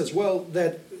spirits as well.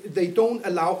 That they don't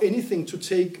allow anything to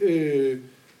take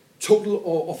total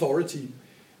authority,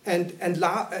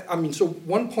 so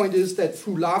one point is that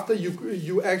through laughter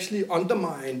you actually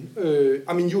undermine.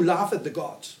 You laugh at the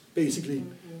gods basically.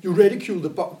 You ridicule the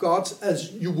gods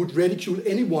as you would ridicule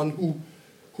anyone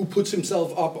who puts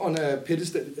himself up on a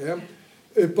pedestal.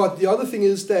 But the other thing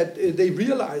is that they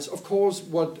realize, of course,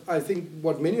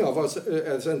 what many of us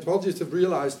as anthropologists have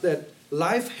realized, that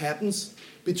life happens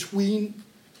between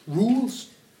rules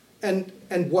and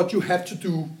what you have to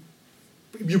do.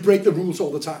 You break the rules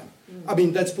all the time. I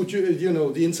mean, that's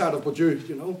Bourdieu, the inside of Bourdieu,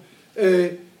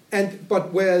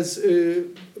 But whereas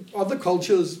other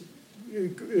cultures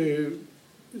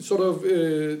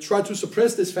try to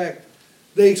suppress this fact,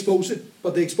 they expose it,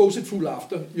 but they expose it through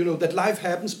laughter. That life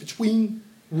happens between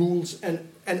rules and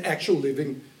actual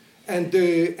living. And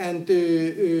the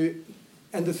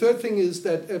third thing is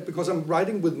that because I'm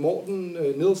writing with Morten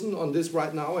Nielsen on this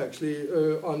right now, actually,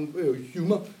 on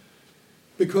humor.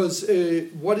 Because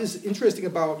what is interesting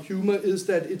about humor is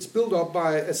that it's built up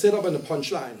by a setup and a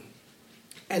punchline.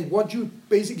 And what you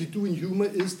basically do in humor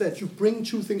is that you bring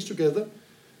two things together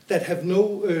that have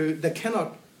that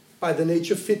cannot, by the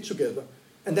nature, fit together.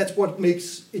 And that's what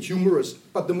makes it humorous.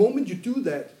 But the moment you do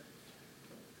that,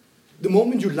 the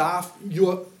moment you laugh,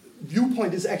 your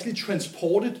viewpoint is actually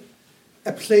transported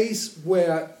a place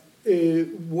where the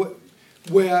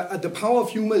power of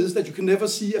humor is that you can never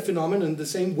see a phenomenon the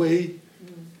same way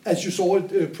as you saw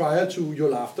it prior to your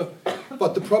laughter.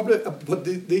 But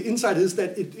the insight is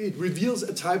that it reveals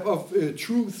a type of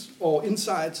truths or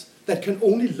insights that can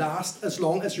only last as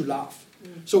long as you laugh.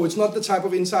 So it's not the type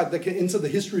of insight that can enter the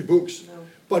history books,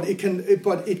 but it can.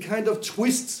 But it kind of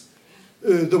twists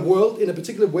the world in a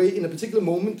particular way, in a particular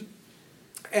moment,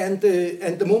 and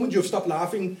the moment you've stopped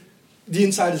laughing, the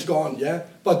insight is gone. Yeah,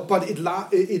 but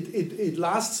it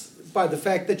lasts by the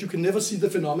fact that you can never see the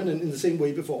phenomenon in the same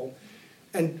way before.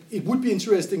 And it would be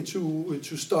interesting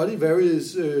to study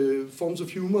various forms of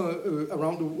humor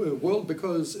around the world,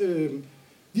 because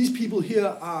these people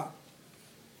here are,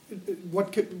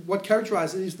 what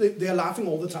characterizes is they are laughing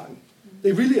all the time.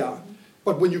 They really are.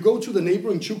 But when you go to the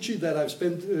neighboring Chukchi that I've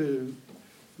spent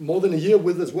more than a year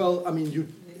with as well, I mean, you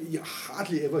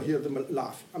hardly ever hear them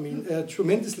laugh. I mean,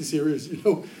 tremendously serious, you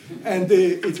know. And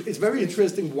it's very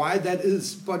interesting why that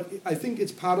is. But I think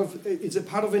it's a part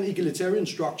of an egalitarian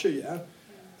structure, yeah.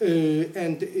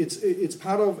 And it's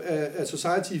part of a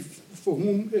society for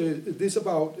whom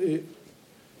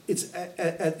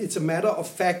it's a matter of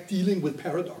fact dealing with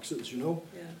paradoxes, you know,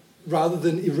 rather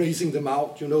than erasing them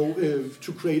out, you know,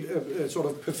 to create a sort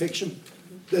of perfection.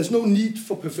 There's no need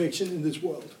for perfection in this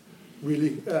world,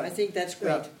 really. I think that's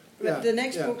great. But the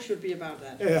next book should be about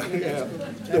that.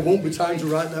 There won't be time to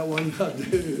write that one. No,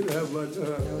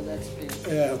 that's big.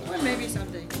 Well, maybe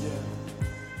someday.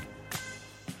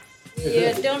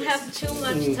 We don't have too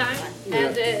much time,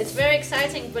 and it's very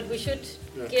exciting, but we should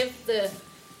give the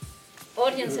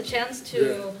audience a chance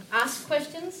to ask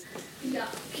questions. Yeah,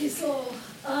 okay, so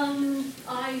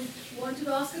I wanted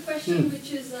to ask a question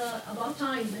which is about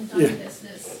time and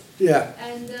timelessness. Yeah.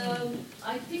 And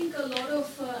I think a lot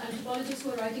of anthropologists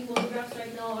who are writing monographs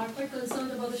right now are quite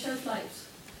concerned about the shelf lives.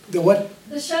 The what?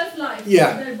 The shelf life of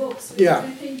their books. Yeah.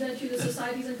 They think that the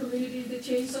societies and communities, they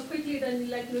change so quickly, then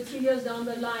 3 years down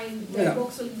the line, their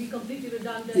books will be completely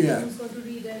redundant, who's going to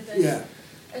read it.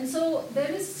 And so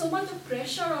there is so much of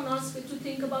pressure on us to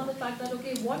think about the fact that,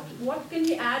 okay, what can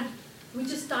we add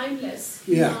which is timeless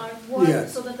in our work,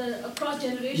 so that across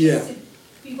generations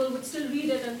people would still read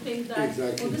it and think that,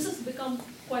 this has become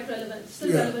quite relevant,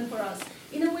 still relevant for us.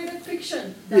 In a way that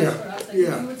fiction does for us. Like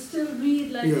you would still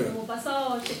read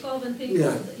Maupassant or Chekhov and think,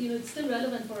 it's still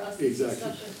relevant for us, this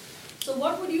discussion. So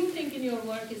what would you think in your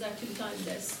work is actually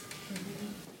timeless?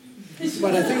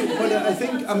 But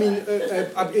I mean,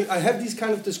 I have these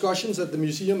kind of discussions at the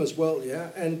museum as well, yeah.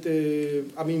 And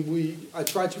I mean, I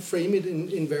try to frame it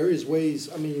in various ways.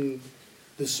 I mean,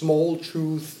 the small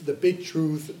truth, the big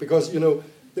truth, because the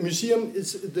museum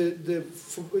is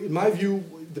in my view,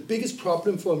 the biggest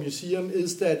problem for a museum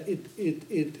is that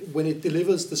when it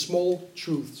delivers the small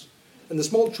truths, and the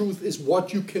small truth is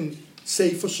what you can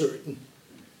say for certain.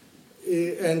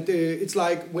 And it's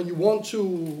like when you want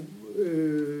to.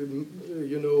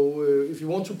 If you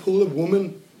want to pull a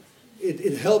woman,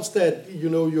 it helps that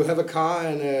you have a car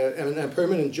and a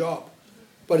permanent job,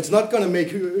 but it's not going to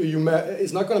make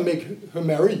her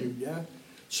marry you. Yeah.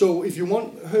 So if you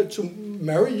want her to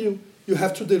marry you, you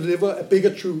have to deliver a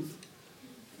bigger truth.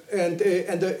 And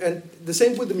the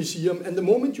same with the museum. And the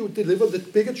moment you deliver the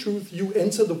bigger truth, you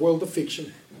enter the world of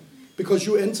fiction, because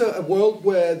you enter a world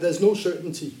where there's no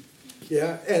certainty.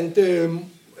 Yeah.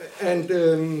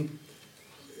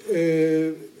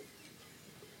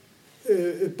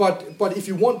 But if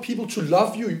you want people to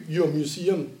love your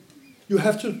museum, you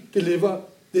have to deliver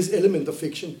this element of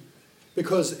fiction,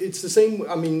 because it's the same.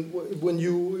 I mean, when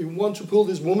you want to pull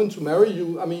this woman to marry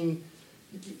you, I mean,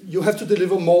 you have to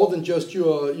deliver more than just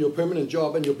your permanent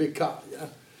job and your big car. Yeah,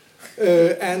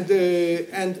 and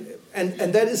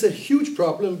that is a huge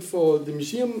problem for the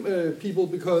museum people,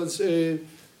 because.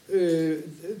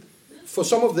 For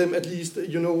some of them, at least,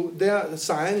 their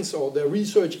science or their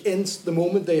research ends the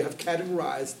moment they have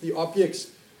categorized the objects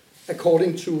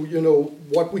according to,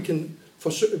 what we can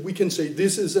say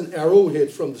this is an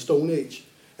arrowhead from the Stone Age,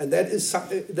 and that is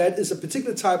a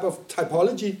particular type of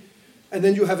typology, and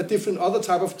then you have a different other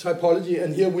type of typology,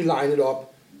 and here we line it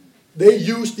up. They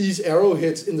use these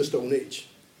arrowheads in the Stone Age.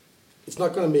 It's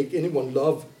not going to make anyone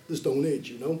love the Stone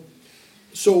Age,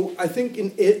 So I think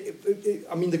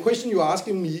the question you're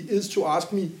asking me is to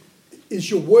ask me, is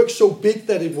your work so big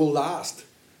that it will last?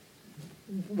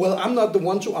 Well, I'm not the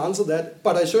one to answer that,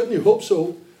 but I certainly hope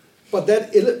so. But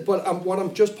what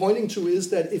I'm just pointing to is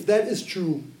that if that is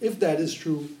true,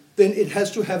 then it has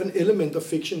to have an element of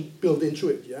fiction built into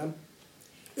it,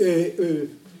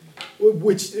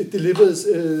 which delivers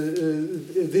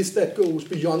this that goes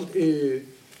beyond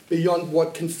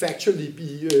what can factually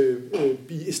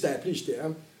be established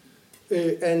there,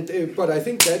 but I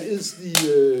think that is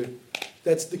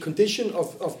that's the condition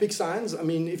of big science. I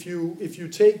mean, if you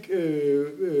take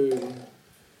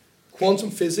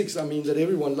quantum physics, I mean, that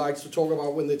everyone likes to talk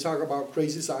about when they talk about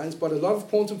crazy science, but a lot of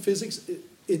quantum physics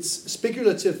it's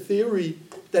speculative theory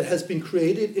that has been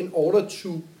created in order to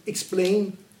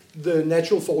explain the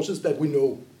natural forces that we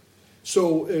know. So,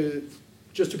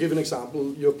 just to give an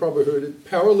example, you've probably heard it,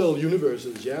 parallel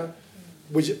universes, yeah?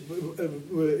 Which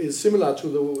is similar to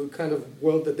the kind of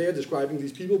world that they're describing,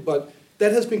 these people, but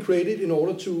that has been created in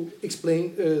order to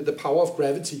explain the power of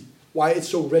gravity, why it's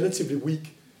so relatively weak.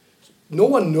 No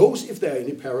one knows if there are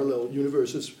any parallel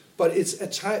universes, but it's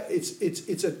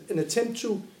an attempt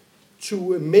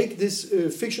to make this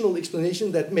fictional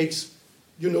explanation that makes,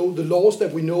 the laws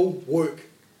that we know work.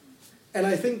 And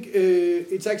I think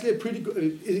it's actually a pretty good,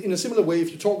 in a similar way,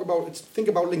 if you think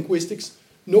about linguistics,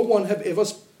 no one have ever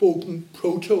spoken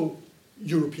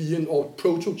Proto-European or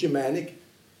Proto-Germanic.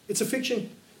 It's a fiction,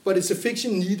 but it's a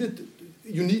fiction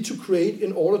you need to create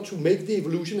in order to make the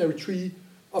evolutionary tree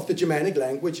of the Germanic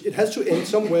language. It has to end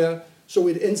somewhere, so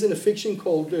it ends in a fiction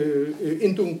called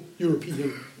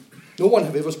Indo-European. No one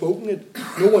have ever spoken it.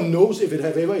 No one knows if it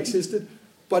have ever existed,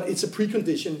 but it's a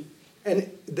precondition. And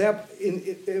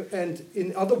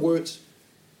in other words,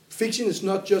 fiction is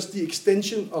not just the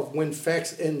extension of when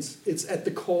facts ends. It's at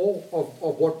the core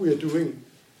of what we are doing.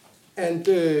 And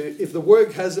if the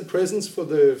work has a presence for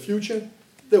the future,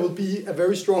 there will be a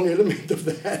very strong element of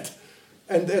that.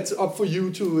 And that's up for you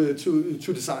to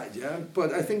decide, yeah.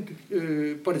 But I think,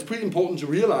 but it's pretty important to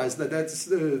realize that that's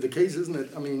the case, isn't it?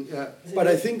 I mean, yeah. But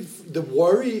I think the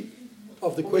worry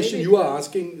of the question you are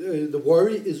asking, the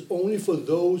worry is only for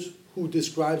those who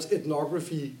describes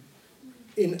ethnography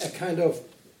in a kind of,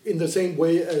 in the same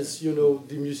way as,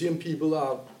 the museum people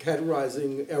are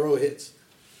categorizing arrowheads.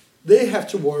 They have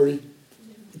to worry.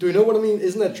 Do you know what I mean?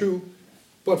 Isn't that true?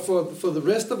 But for the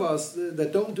rest of us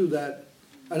that don't do that,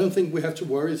 I don't think we have to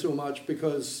worry so much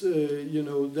because,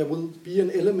 there will be an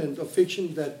element of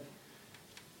fiction that,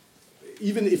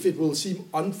 even if it will seem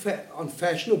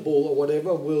unfashionable or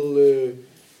whatever,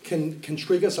 can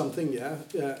trigger something, yeah.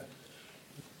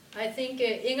 I think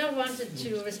Inger wanted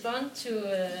to respond to...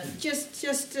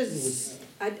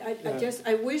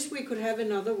 I wish we could have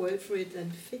another word for it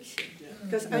than fiction,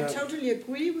 because I totally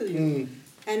agree with you.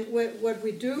 And what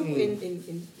we do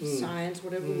in science,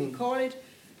 whatever we call it,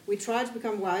 we try to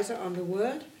become wiser on the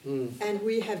world, and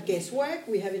we have guesswork,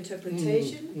 we have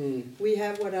interpretation, we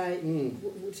have what I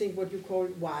would think what you call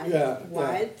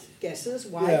wild guesses,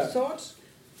 wild thoughts,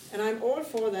 and I'm all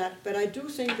for that. But I do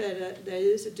think that there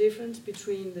is a difference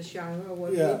between the genre,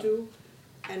 what we do,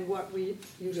 and what we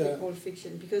usually call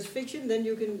fiction. Because fiction, then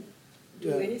you can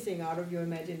do anything out of your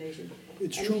imagination.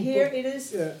 It's and true. Here it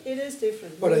is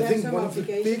different. But I think one of the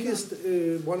biggest,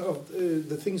 one of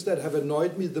the things that have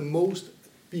annoyed me the most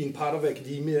being part of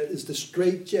academia is the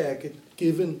straitjacket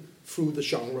given through the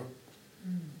genre.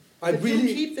 I really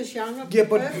you keep the genre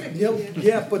perfectly.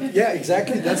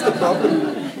 Exactly. That's the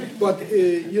problem. But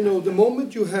the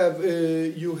moment you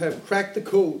have cracked the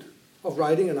code of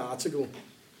writing an article,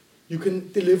 you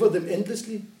can deliver them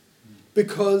endlessly,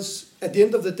 because at the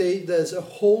end of the day, there's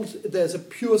a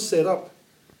pure setup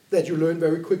that you learn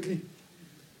very quickly,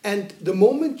 and the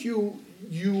moment you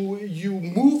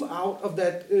move out of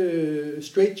that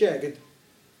straitjacket,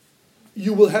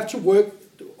 you will have to work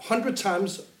 100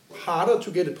 times harder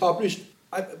to get it published.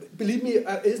 Believe me,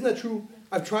 isn't that true?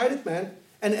 I've tried it, man.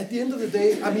 And at the end of the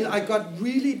day, I mean, I got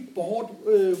really bored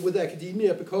with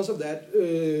academia because of that.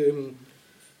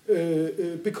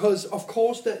 Because of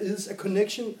course there is a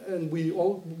connection, and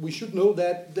we should know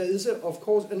that there is of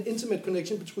course an intimate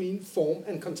connection between form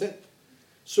and content.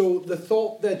 So the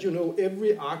thought that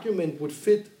every argument would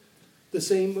fit the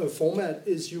same format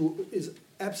is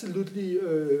absolutely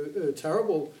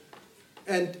terrible,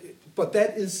 but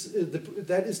that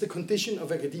is the condition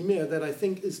of academia that I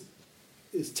think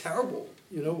is terrible.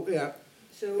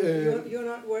 So you're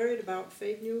not worried about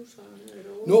fake news at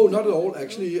all? No, not at all,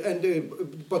 actually. And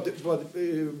but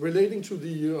relating to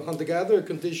the hunter-gatherer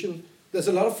condition, there's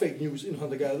a lot of fake news in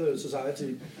hunter-gatherer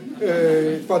society.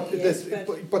 But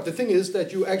the thing is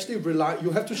that you actually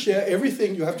you have to share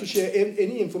everything, you have to share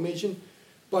any information,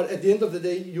 but at the end of the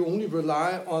day, you only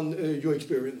rely on your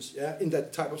experience, in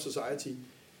that type of society.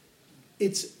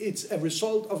 It's a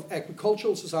result of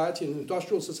agricultural society and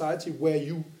industrial society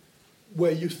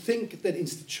where you think that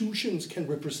institutions can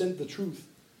represent the truth.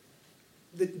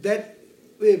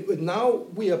 Now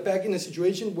we are back in a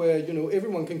situation where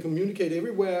everyone can communicate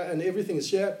everywhere and everything is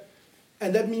shared,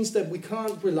 and that means that we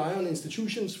can't rely on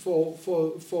institutions for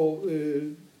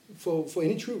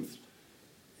any truth.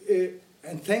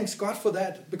 And thanks God for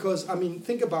that, because I mean,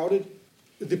 think about it.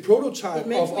 The prototype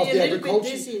of the agriculture.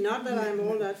 Bit dizzy. Not that I'm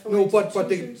all that for no, but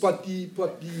the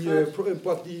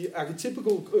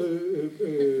archetypical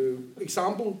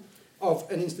example of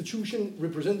an institution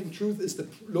representing truth is the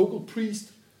local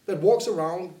priest that walks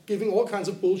around giving all kinds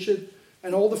of bullshit,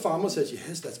 and all the farmers says,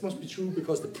 yes, that must be true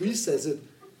because the priest says it,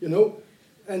 you know.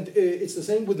 And it's the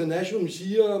same with the National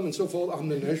Museum and so forth.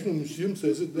 The National Museum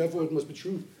says it, therefore it must be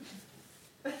true.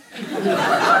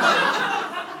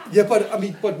 Yeah,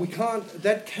 but we can't.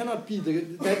 That cannot be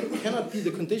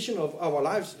the condition of our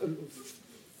lives.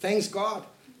 Thanks God,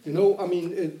 you know. I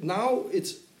mean, now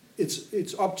it's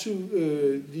up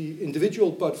to the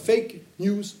individual. But fake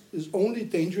news is only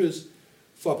dangerous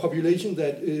for a population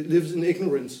that lives in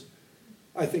ignorance,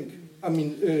 I think. I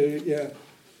mean, yeah.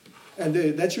 And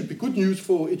that should be good news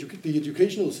for the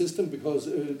educational system, because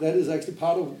that is actually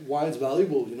part of why it's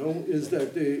valuable, you know, is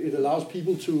that it allows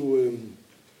people to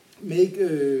make,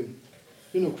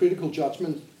 critical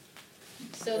judgment.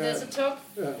 So there's a talk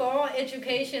for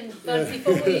education, but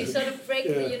before we sort of break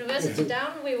the university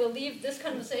down, we will leave this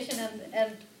conversation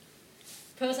and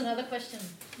pose another question.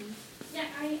 Yeah,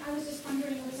 I was just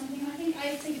wondering about something. I think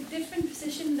I take a different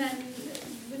position than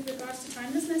with regards to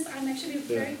timelessness. I'm actually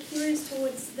very curious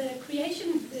towards the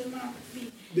creation of the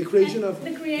monography. The creation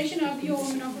of your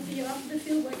monography, of the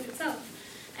fieldwork itself.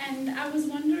 And I was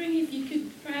wondering if you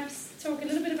could perhaps talk a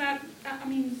little bit about,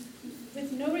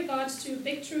 with no regards to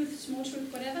big truth, small truth,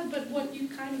 whatever, but what you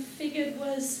kind of figured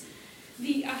was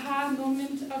the aha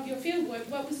moment of your fieldwork.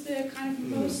 What was the kind of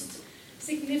most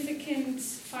significant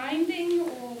finding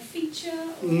or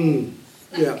feature? Or,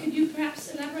 could you perhaps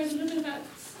elaborate a little bit about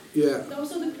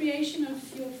also the creation of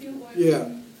your fieldwork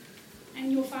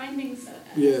and your findings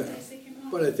as they came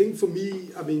out? But I think for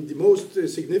me, the most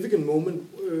significant moment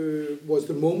was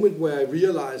the moment where I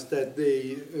realized that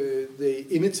they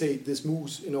imitate this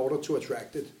moose in order to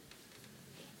attract it.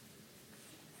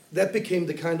 That became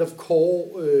the kind of core,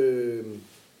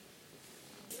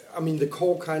 the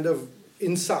core kind of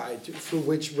insight through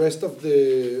which you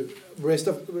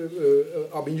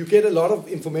get a lot of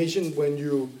information when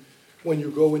you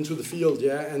go into the field,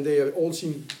 and they all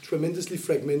seem tremendously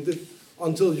fragmented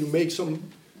until you make some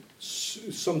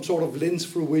sort of lens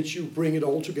through which you bring it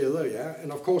all together,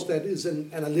 and of course that is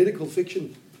an analytical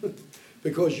fiction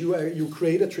because you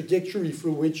create a trajectory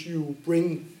through which you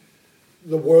bring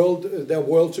their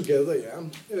world together,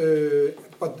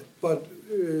 but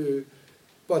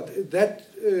that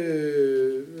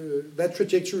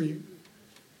trajectory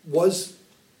was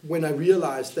when I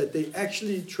realized that they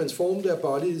actually transformed their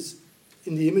bodies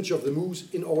in the image of the moose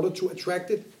in order to attract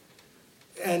it,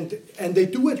 and they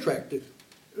do attract it.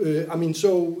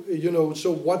 So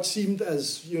what seemed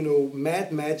as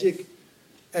mad magic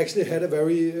actually had a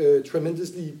very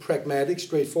tremendously pragmatic,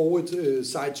 straightforward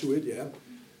side to it.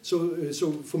 So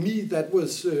for me that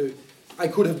was. I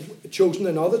could have chosen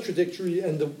another trajectory,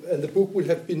 and the book would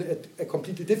have been a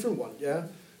completely different one.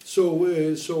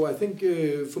 So I think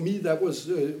for me that was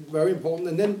very important.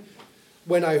 And then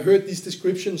when I heard these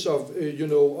descriptions of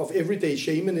of everyday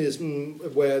shamanism,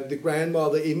 where the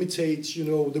grandmother imitates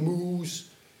the moose,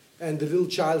 and the little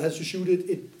child has to shoot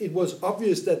it, it was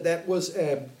obvious that was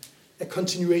a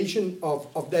continuation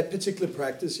of that particular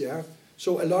practice.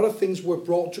 So a lot of things were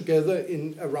brought together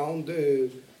in around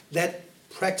that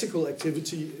practical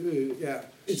activity.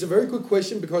 It's a very good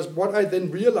question, because what I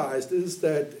then realized is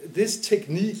that this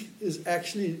technique is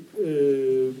actually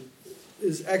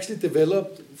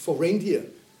developed for reindeer.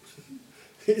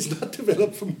 It's not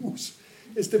developed for moose.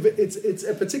 It's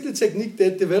a particular technique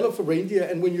that developed for reindeer,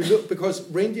 and when you look, because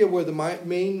reindeer were the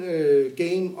main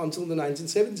game until the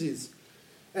 1970s,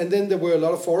 and then there were a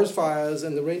lot of forest fires,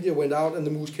 and the reindeer went out, and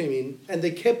the moose came in, and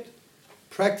they kept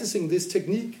practicing this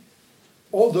technique,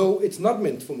 although it's not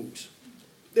meant for moose,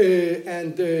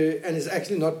 and it's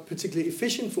actually not particularly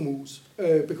efficient for moose,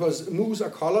 because moose are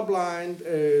colorblind,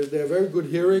 they have very good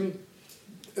hearing,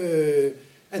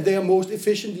 and they are most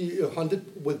efficiently hunted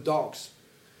with dogs.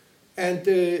 And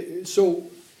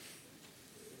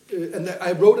and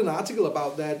I wrote an article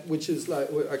about that, which is like,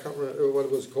 I can't remember what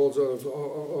it was called, sort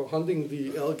of hunting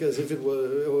the elk as if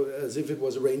it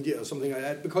was a reindeer or something like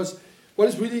that. Because what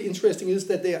is really interesting is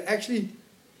that they are actually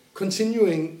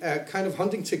continuing a kind of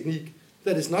hunting technique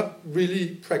that is not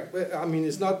really,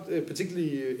 it's not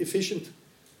particularly efficient.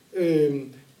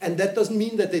 And that doesn't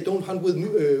mean that they don't hunt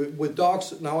with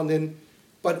dogs now and then,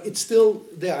 but it's still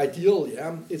their ideal,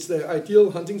 It's their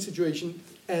ideal hunting situation.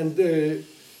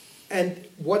 And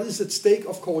what is at stake,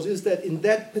 of course, is that in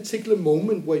that particular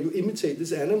moment where you imitate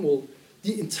this animal,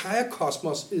 the entire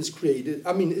cosmos is created.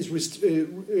 Is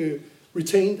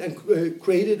retained and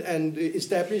created and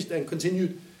established and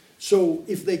continued. So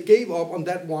if they gave up on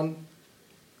that one,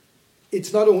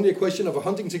 it's not only a question of a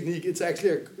hunting technique. It's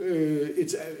actually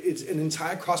it's an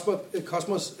entire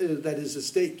cosmos that is at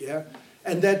stake. Yeah,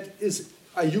 and that is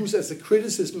I use as a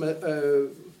criticism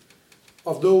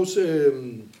of those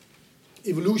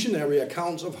evolutionary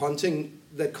accounts of hunting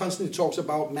that constantly talks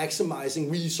about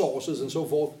maximizing resources and so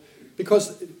forth,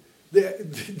 because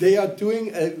they are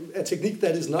doing a technique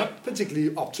that is not particularly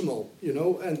optimal,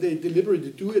 and they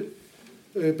deliberately do it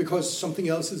because something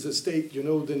else is at stake,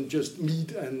 than just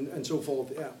meat and so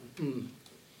forth. Yeah. Mm.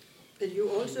 But you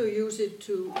also use it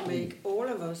to make all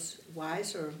of us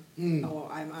wiser, or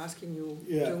I'm asking you,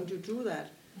 don't you do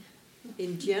that?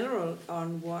 In general,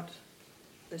 on what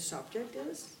the subject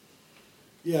is?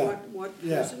 Yeah. What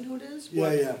personhood is?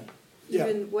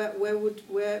 Even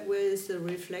where is the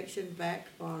reflection back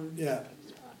on? Yeah.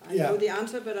 I know the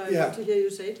answer, but I want to hear you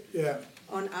say it. Yeah.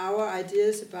 On our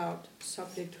ideas about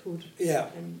subjecthood.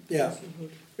 And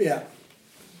personhood.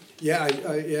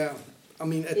 I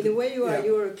mean, in a way,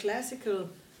 you're a classical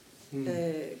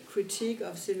critique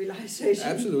of civilization.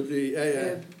 Absolutely.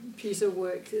 Piece of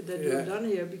work that you've done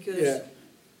here, because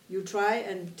you try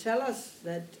and tell us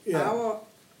that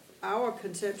our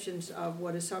conceptions of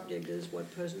what a subject is, what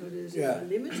personhood is, are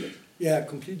limited. Yeah,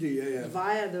 completely.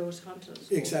 Via those hunters.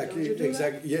 Exactly.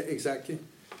 Yeah, exactly.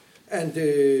 And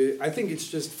I think it's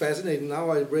just fascinating. Now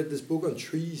I read this book on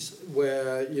trees,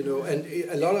 where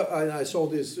and I saw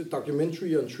this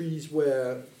documentary on trees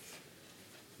where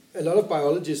a lot of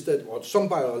biologists or some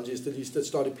biologists at least that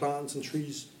study plants and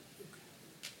trees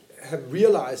have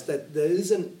realized that there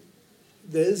is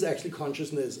actually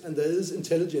consciousness and there is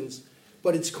intelligence,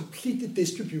 but it's completely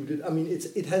distributed. I mean,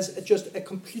 it has just a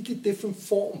completely different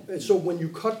form. So when you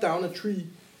cut down a tree,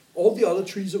 all the other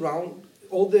trees around,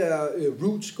 all their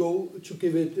roots go to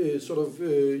give it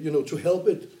to help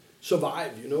it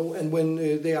survive, And when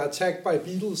they are attacked by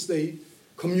beetles, they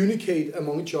communicate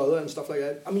among each other and stuff like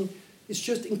that. I mean, it's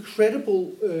just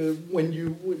incredible when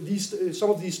some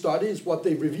of these studies, what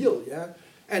they reveal,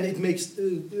 and it makes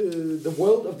the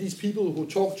world of these people who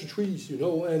talk to trees,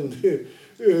 and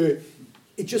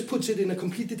it just puts it in a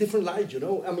completely different light,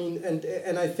 I mean,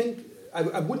 and I think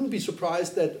I wouldn't be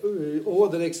surprised that over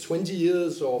the next 20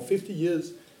 years or 50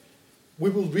 years, we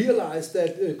will realize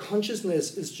that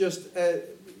consciousness is just,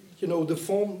 the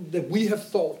form that we have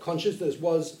thought consciousness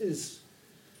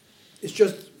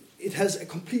has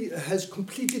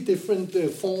completely different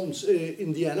forms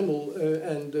in the animal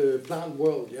and plant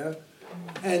world,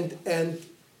 and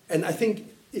I think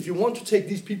if you want to take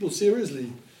these people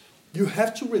seriously, you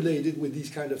have to relate it with these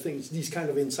kind of things, these kind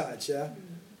of insights,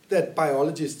 that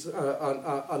biologists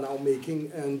are now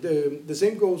making. And the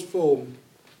same goes for,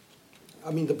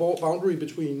 the boundary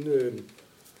between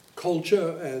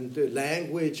culture and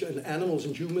language and animals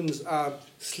and humans are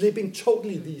slipping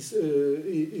totally these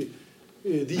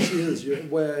years,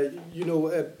 where,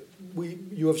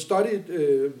 you have studied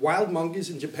wild monkeys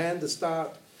in Japan that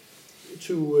start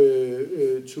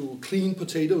to clean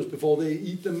potatoes before they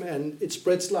eat them, and it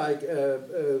spreads like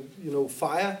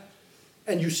fire,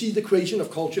 and you see the creation of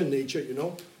culture in nature.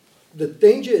 The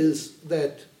danger is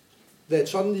that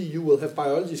suddenly you will have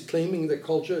biologists claiming that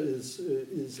culture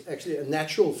is actually a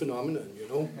natural phenomenon.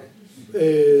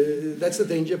 That's the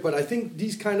danger. But I think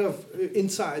these kind of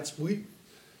insights we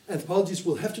anthropologists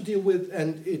will have to deal with,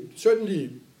 and it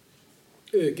certainly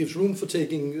gives room for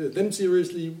taking them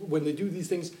seriously when they do these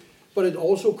things. But it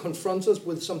also confronts us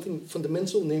with something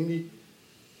fundamental, namely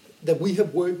that we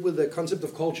have worked with a concept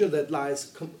of culture that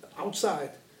lies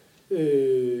outside,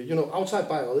 outside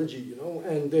biology,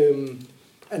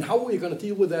 and how we're going to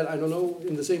deal with that, I don't know.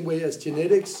 In the same way as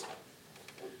genetics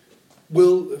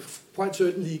will quite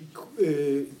certainly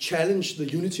challenge the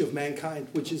unity of mankind,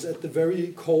 which is at the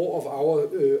very core of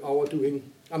our doing.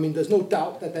 I mean, there's no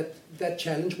doubt that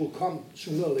challenge will come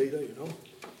sooner or later,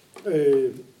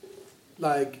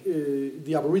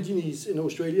 the Aborigines in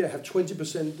Australia have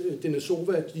 20%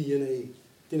 Denisova DNA.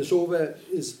 Denisova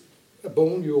is a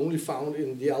bone you only found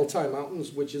in the Altai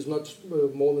Mountains, which is not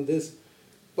more than this.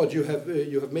 But you have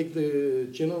made the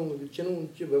genome,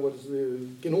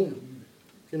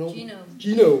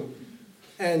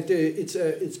 and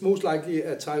it's most likely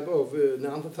a type of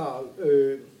Neanderthal,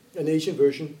 an Asian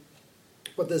version.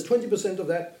 But there's 20% of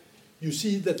that. You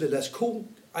see that the Lascaux,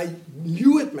 I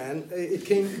knew it, man. It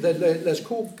came the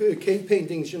Lascaux cave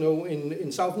paintings,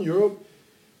 in Southern Europe.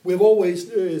 We've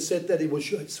always said that it was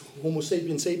Homo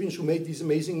sapiens sapiens who made these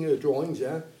amazing drawings,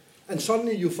 And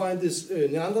suddenly you find this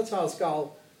Neanderthal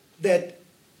skull that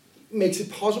makes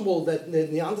it possible that the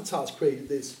Neanderthals created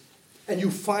this. And you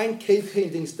find cave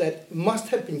paintings that must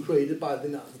have been created by the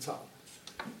Neanderthal.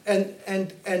 And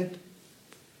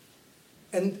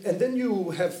And then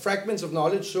you have fragments of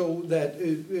knowledge, so that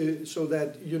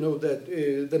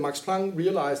the Max Planck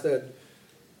realized that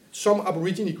some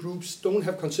Aborigine groups don't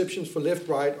have conceptions for left,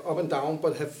 right, up and down,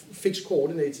 but have fixed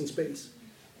coordinates in space.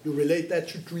 You relate that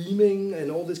to dreaming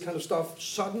and all this kind of stuff.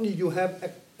 Suddenly you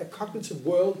have a cognitive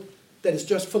world that is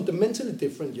just fundamentally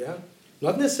different, yeah?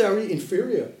 Not necessarily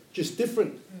inferior, just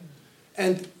different.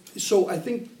 And so I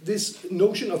think this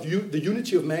notion of the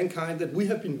unity of mankind that we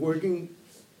have been working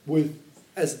with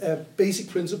as a basic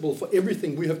principle for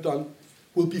everything we have done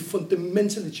will be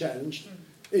fundamentally challenged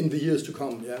in the years to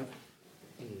come, yeah?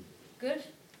 Good.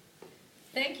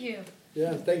 Thank you.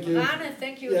 Yeah, thank you. Rane,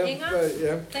 thank you, Inger.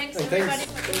 Yeah. Thanks, And everybody.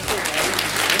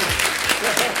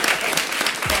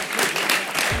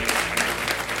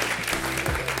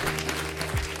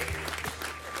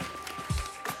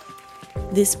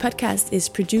 This podcast is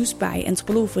produced by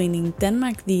Anthropological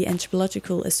Denmark, the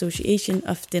Anthropological Association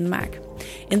of Denmark.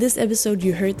 In this episode,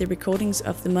 you heard the recordings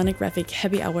of the monographic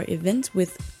Happy Hour event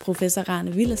with Professor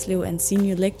Rane Willerslev and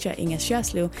Senior Lecturer Inger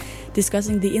Sjørslev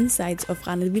discussing the insights of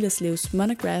Rane Willerslev's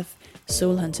monograph,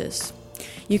 Soul Hunters.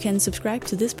 You can subscribe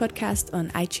to this podcast on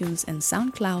iTunes and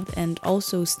SoundCloud, and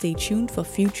also stay tuned for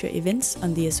future events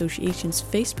on the association's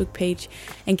Facebook page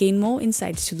and gain more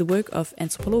insights to the work of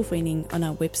Anthropological on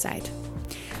our website.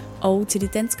 Og til de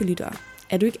danske lyttere,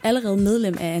 er du ikke allerede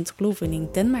medlem af Anthropological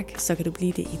Danmark, så kan du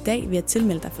blive det i dag ved at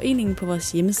tilmelde dig foreningen på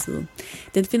vores hjemmeside.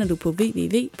 Den finder du på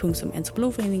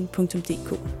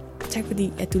www.anthropological.dk. Tak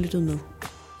fordi at du lyttede med.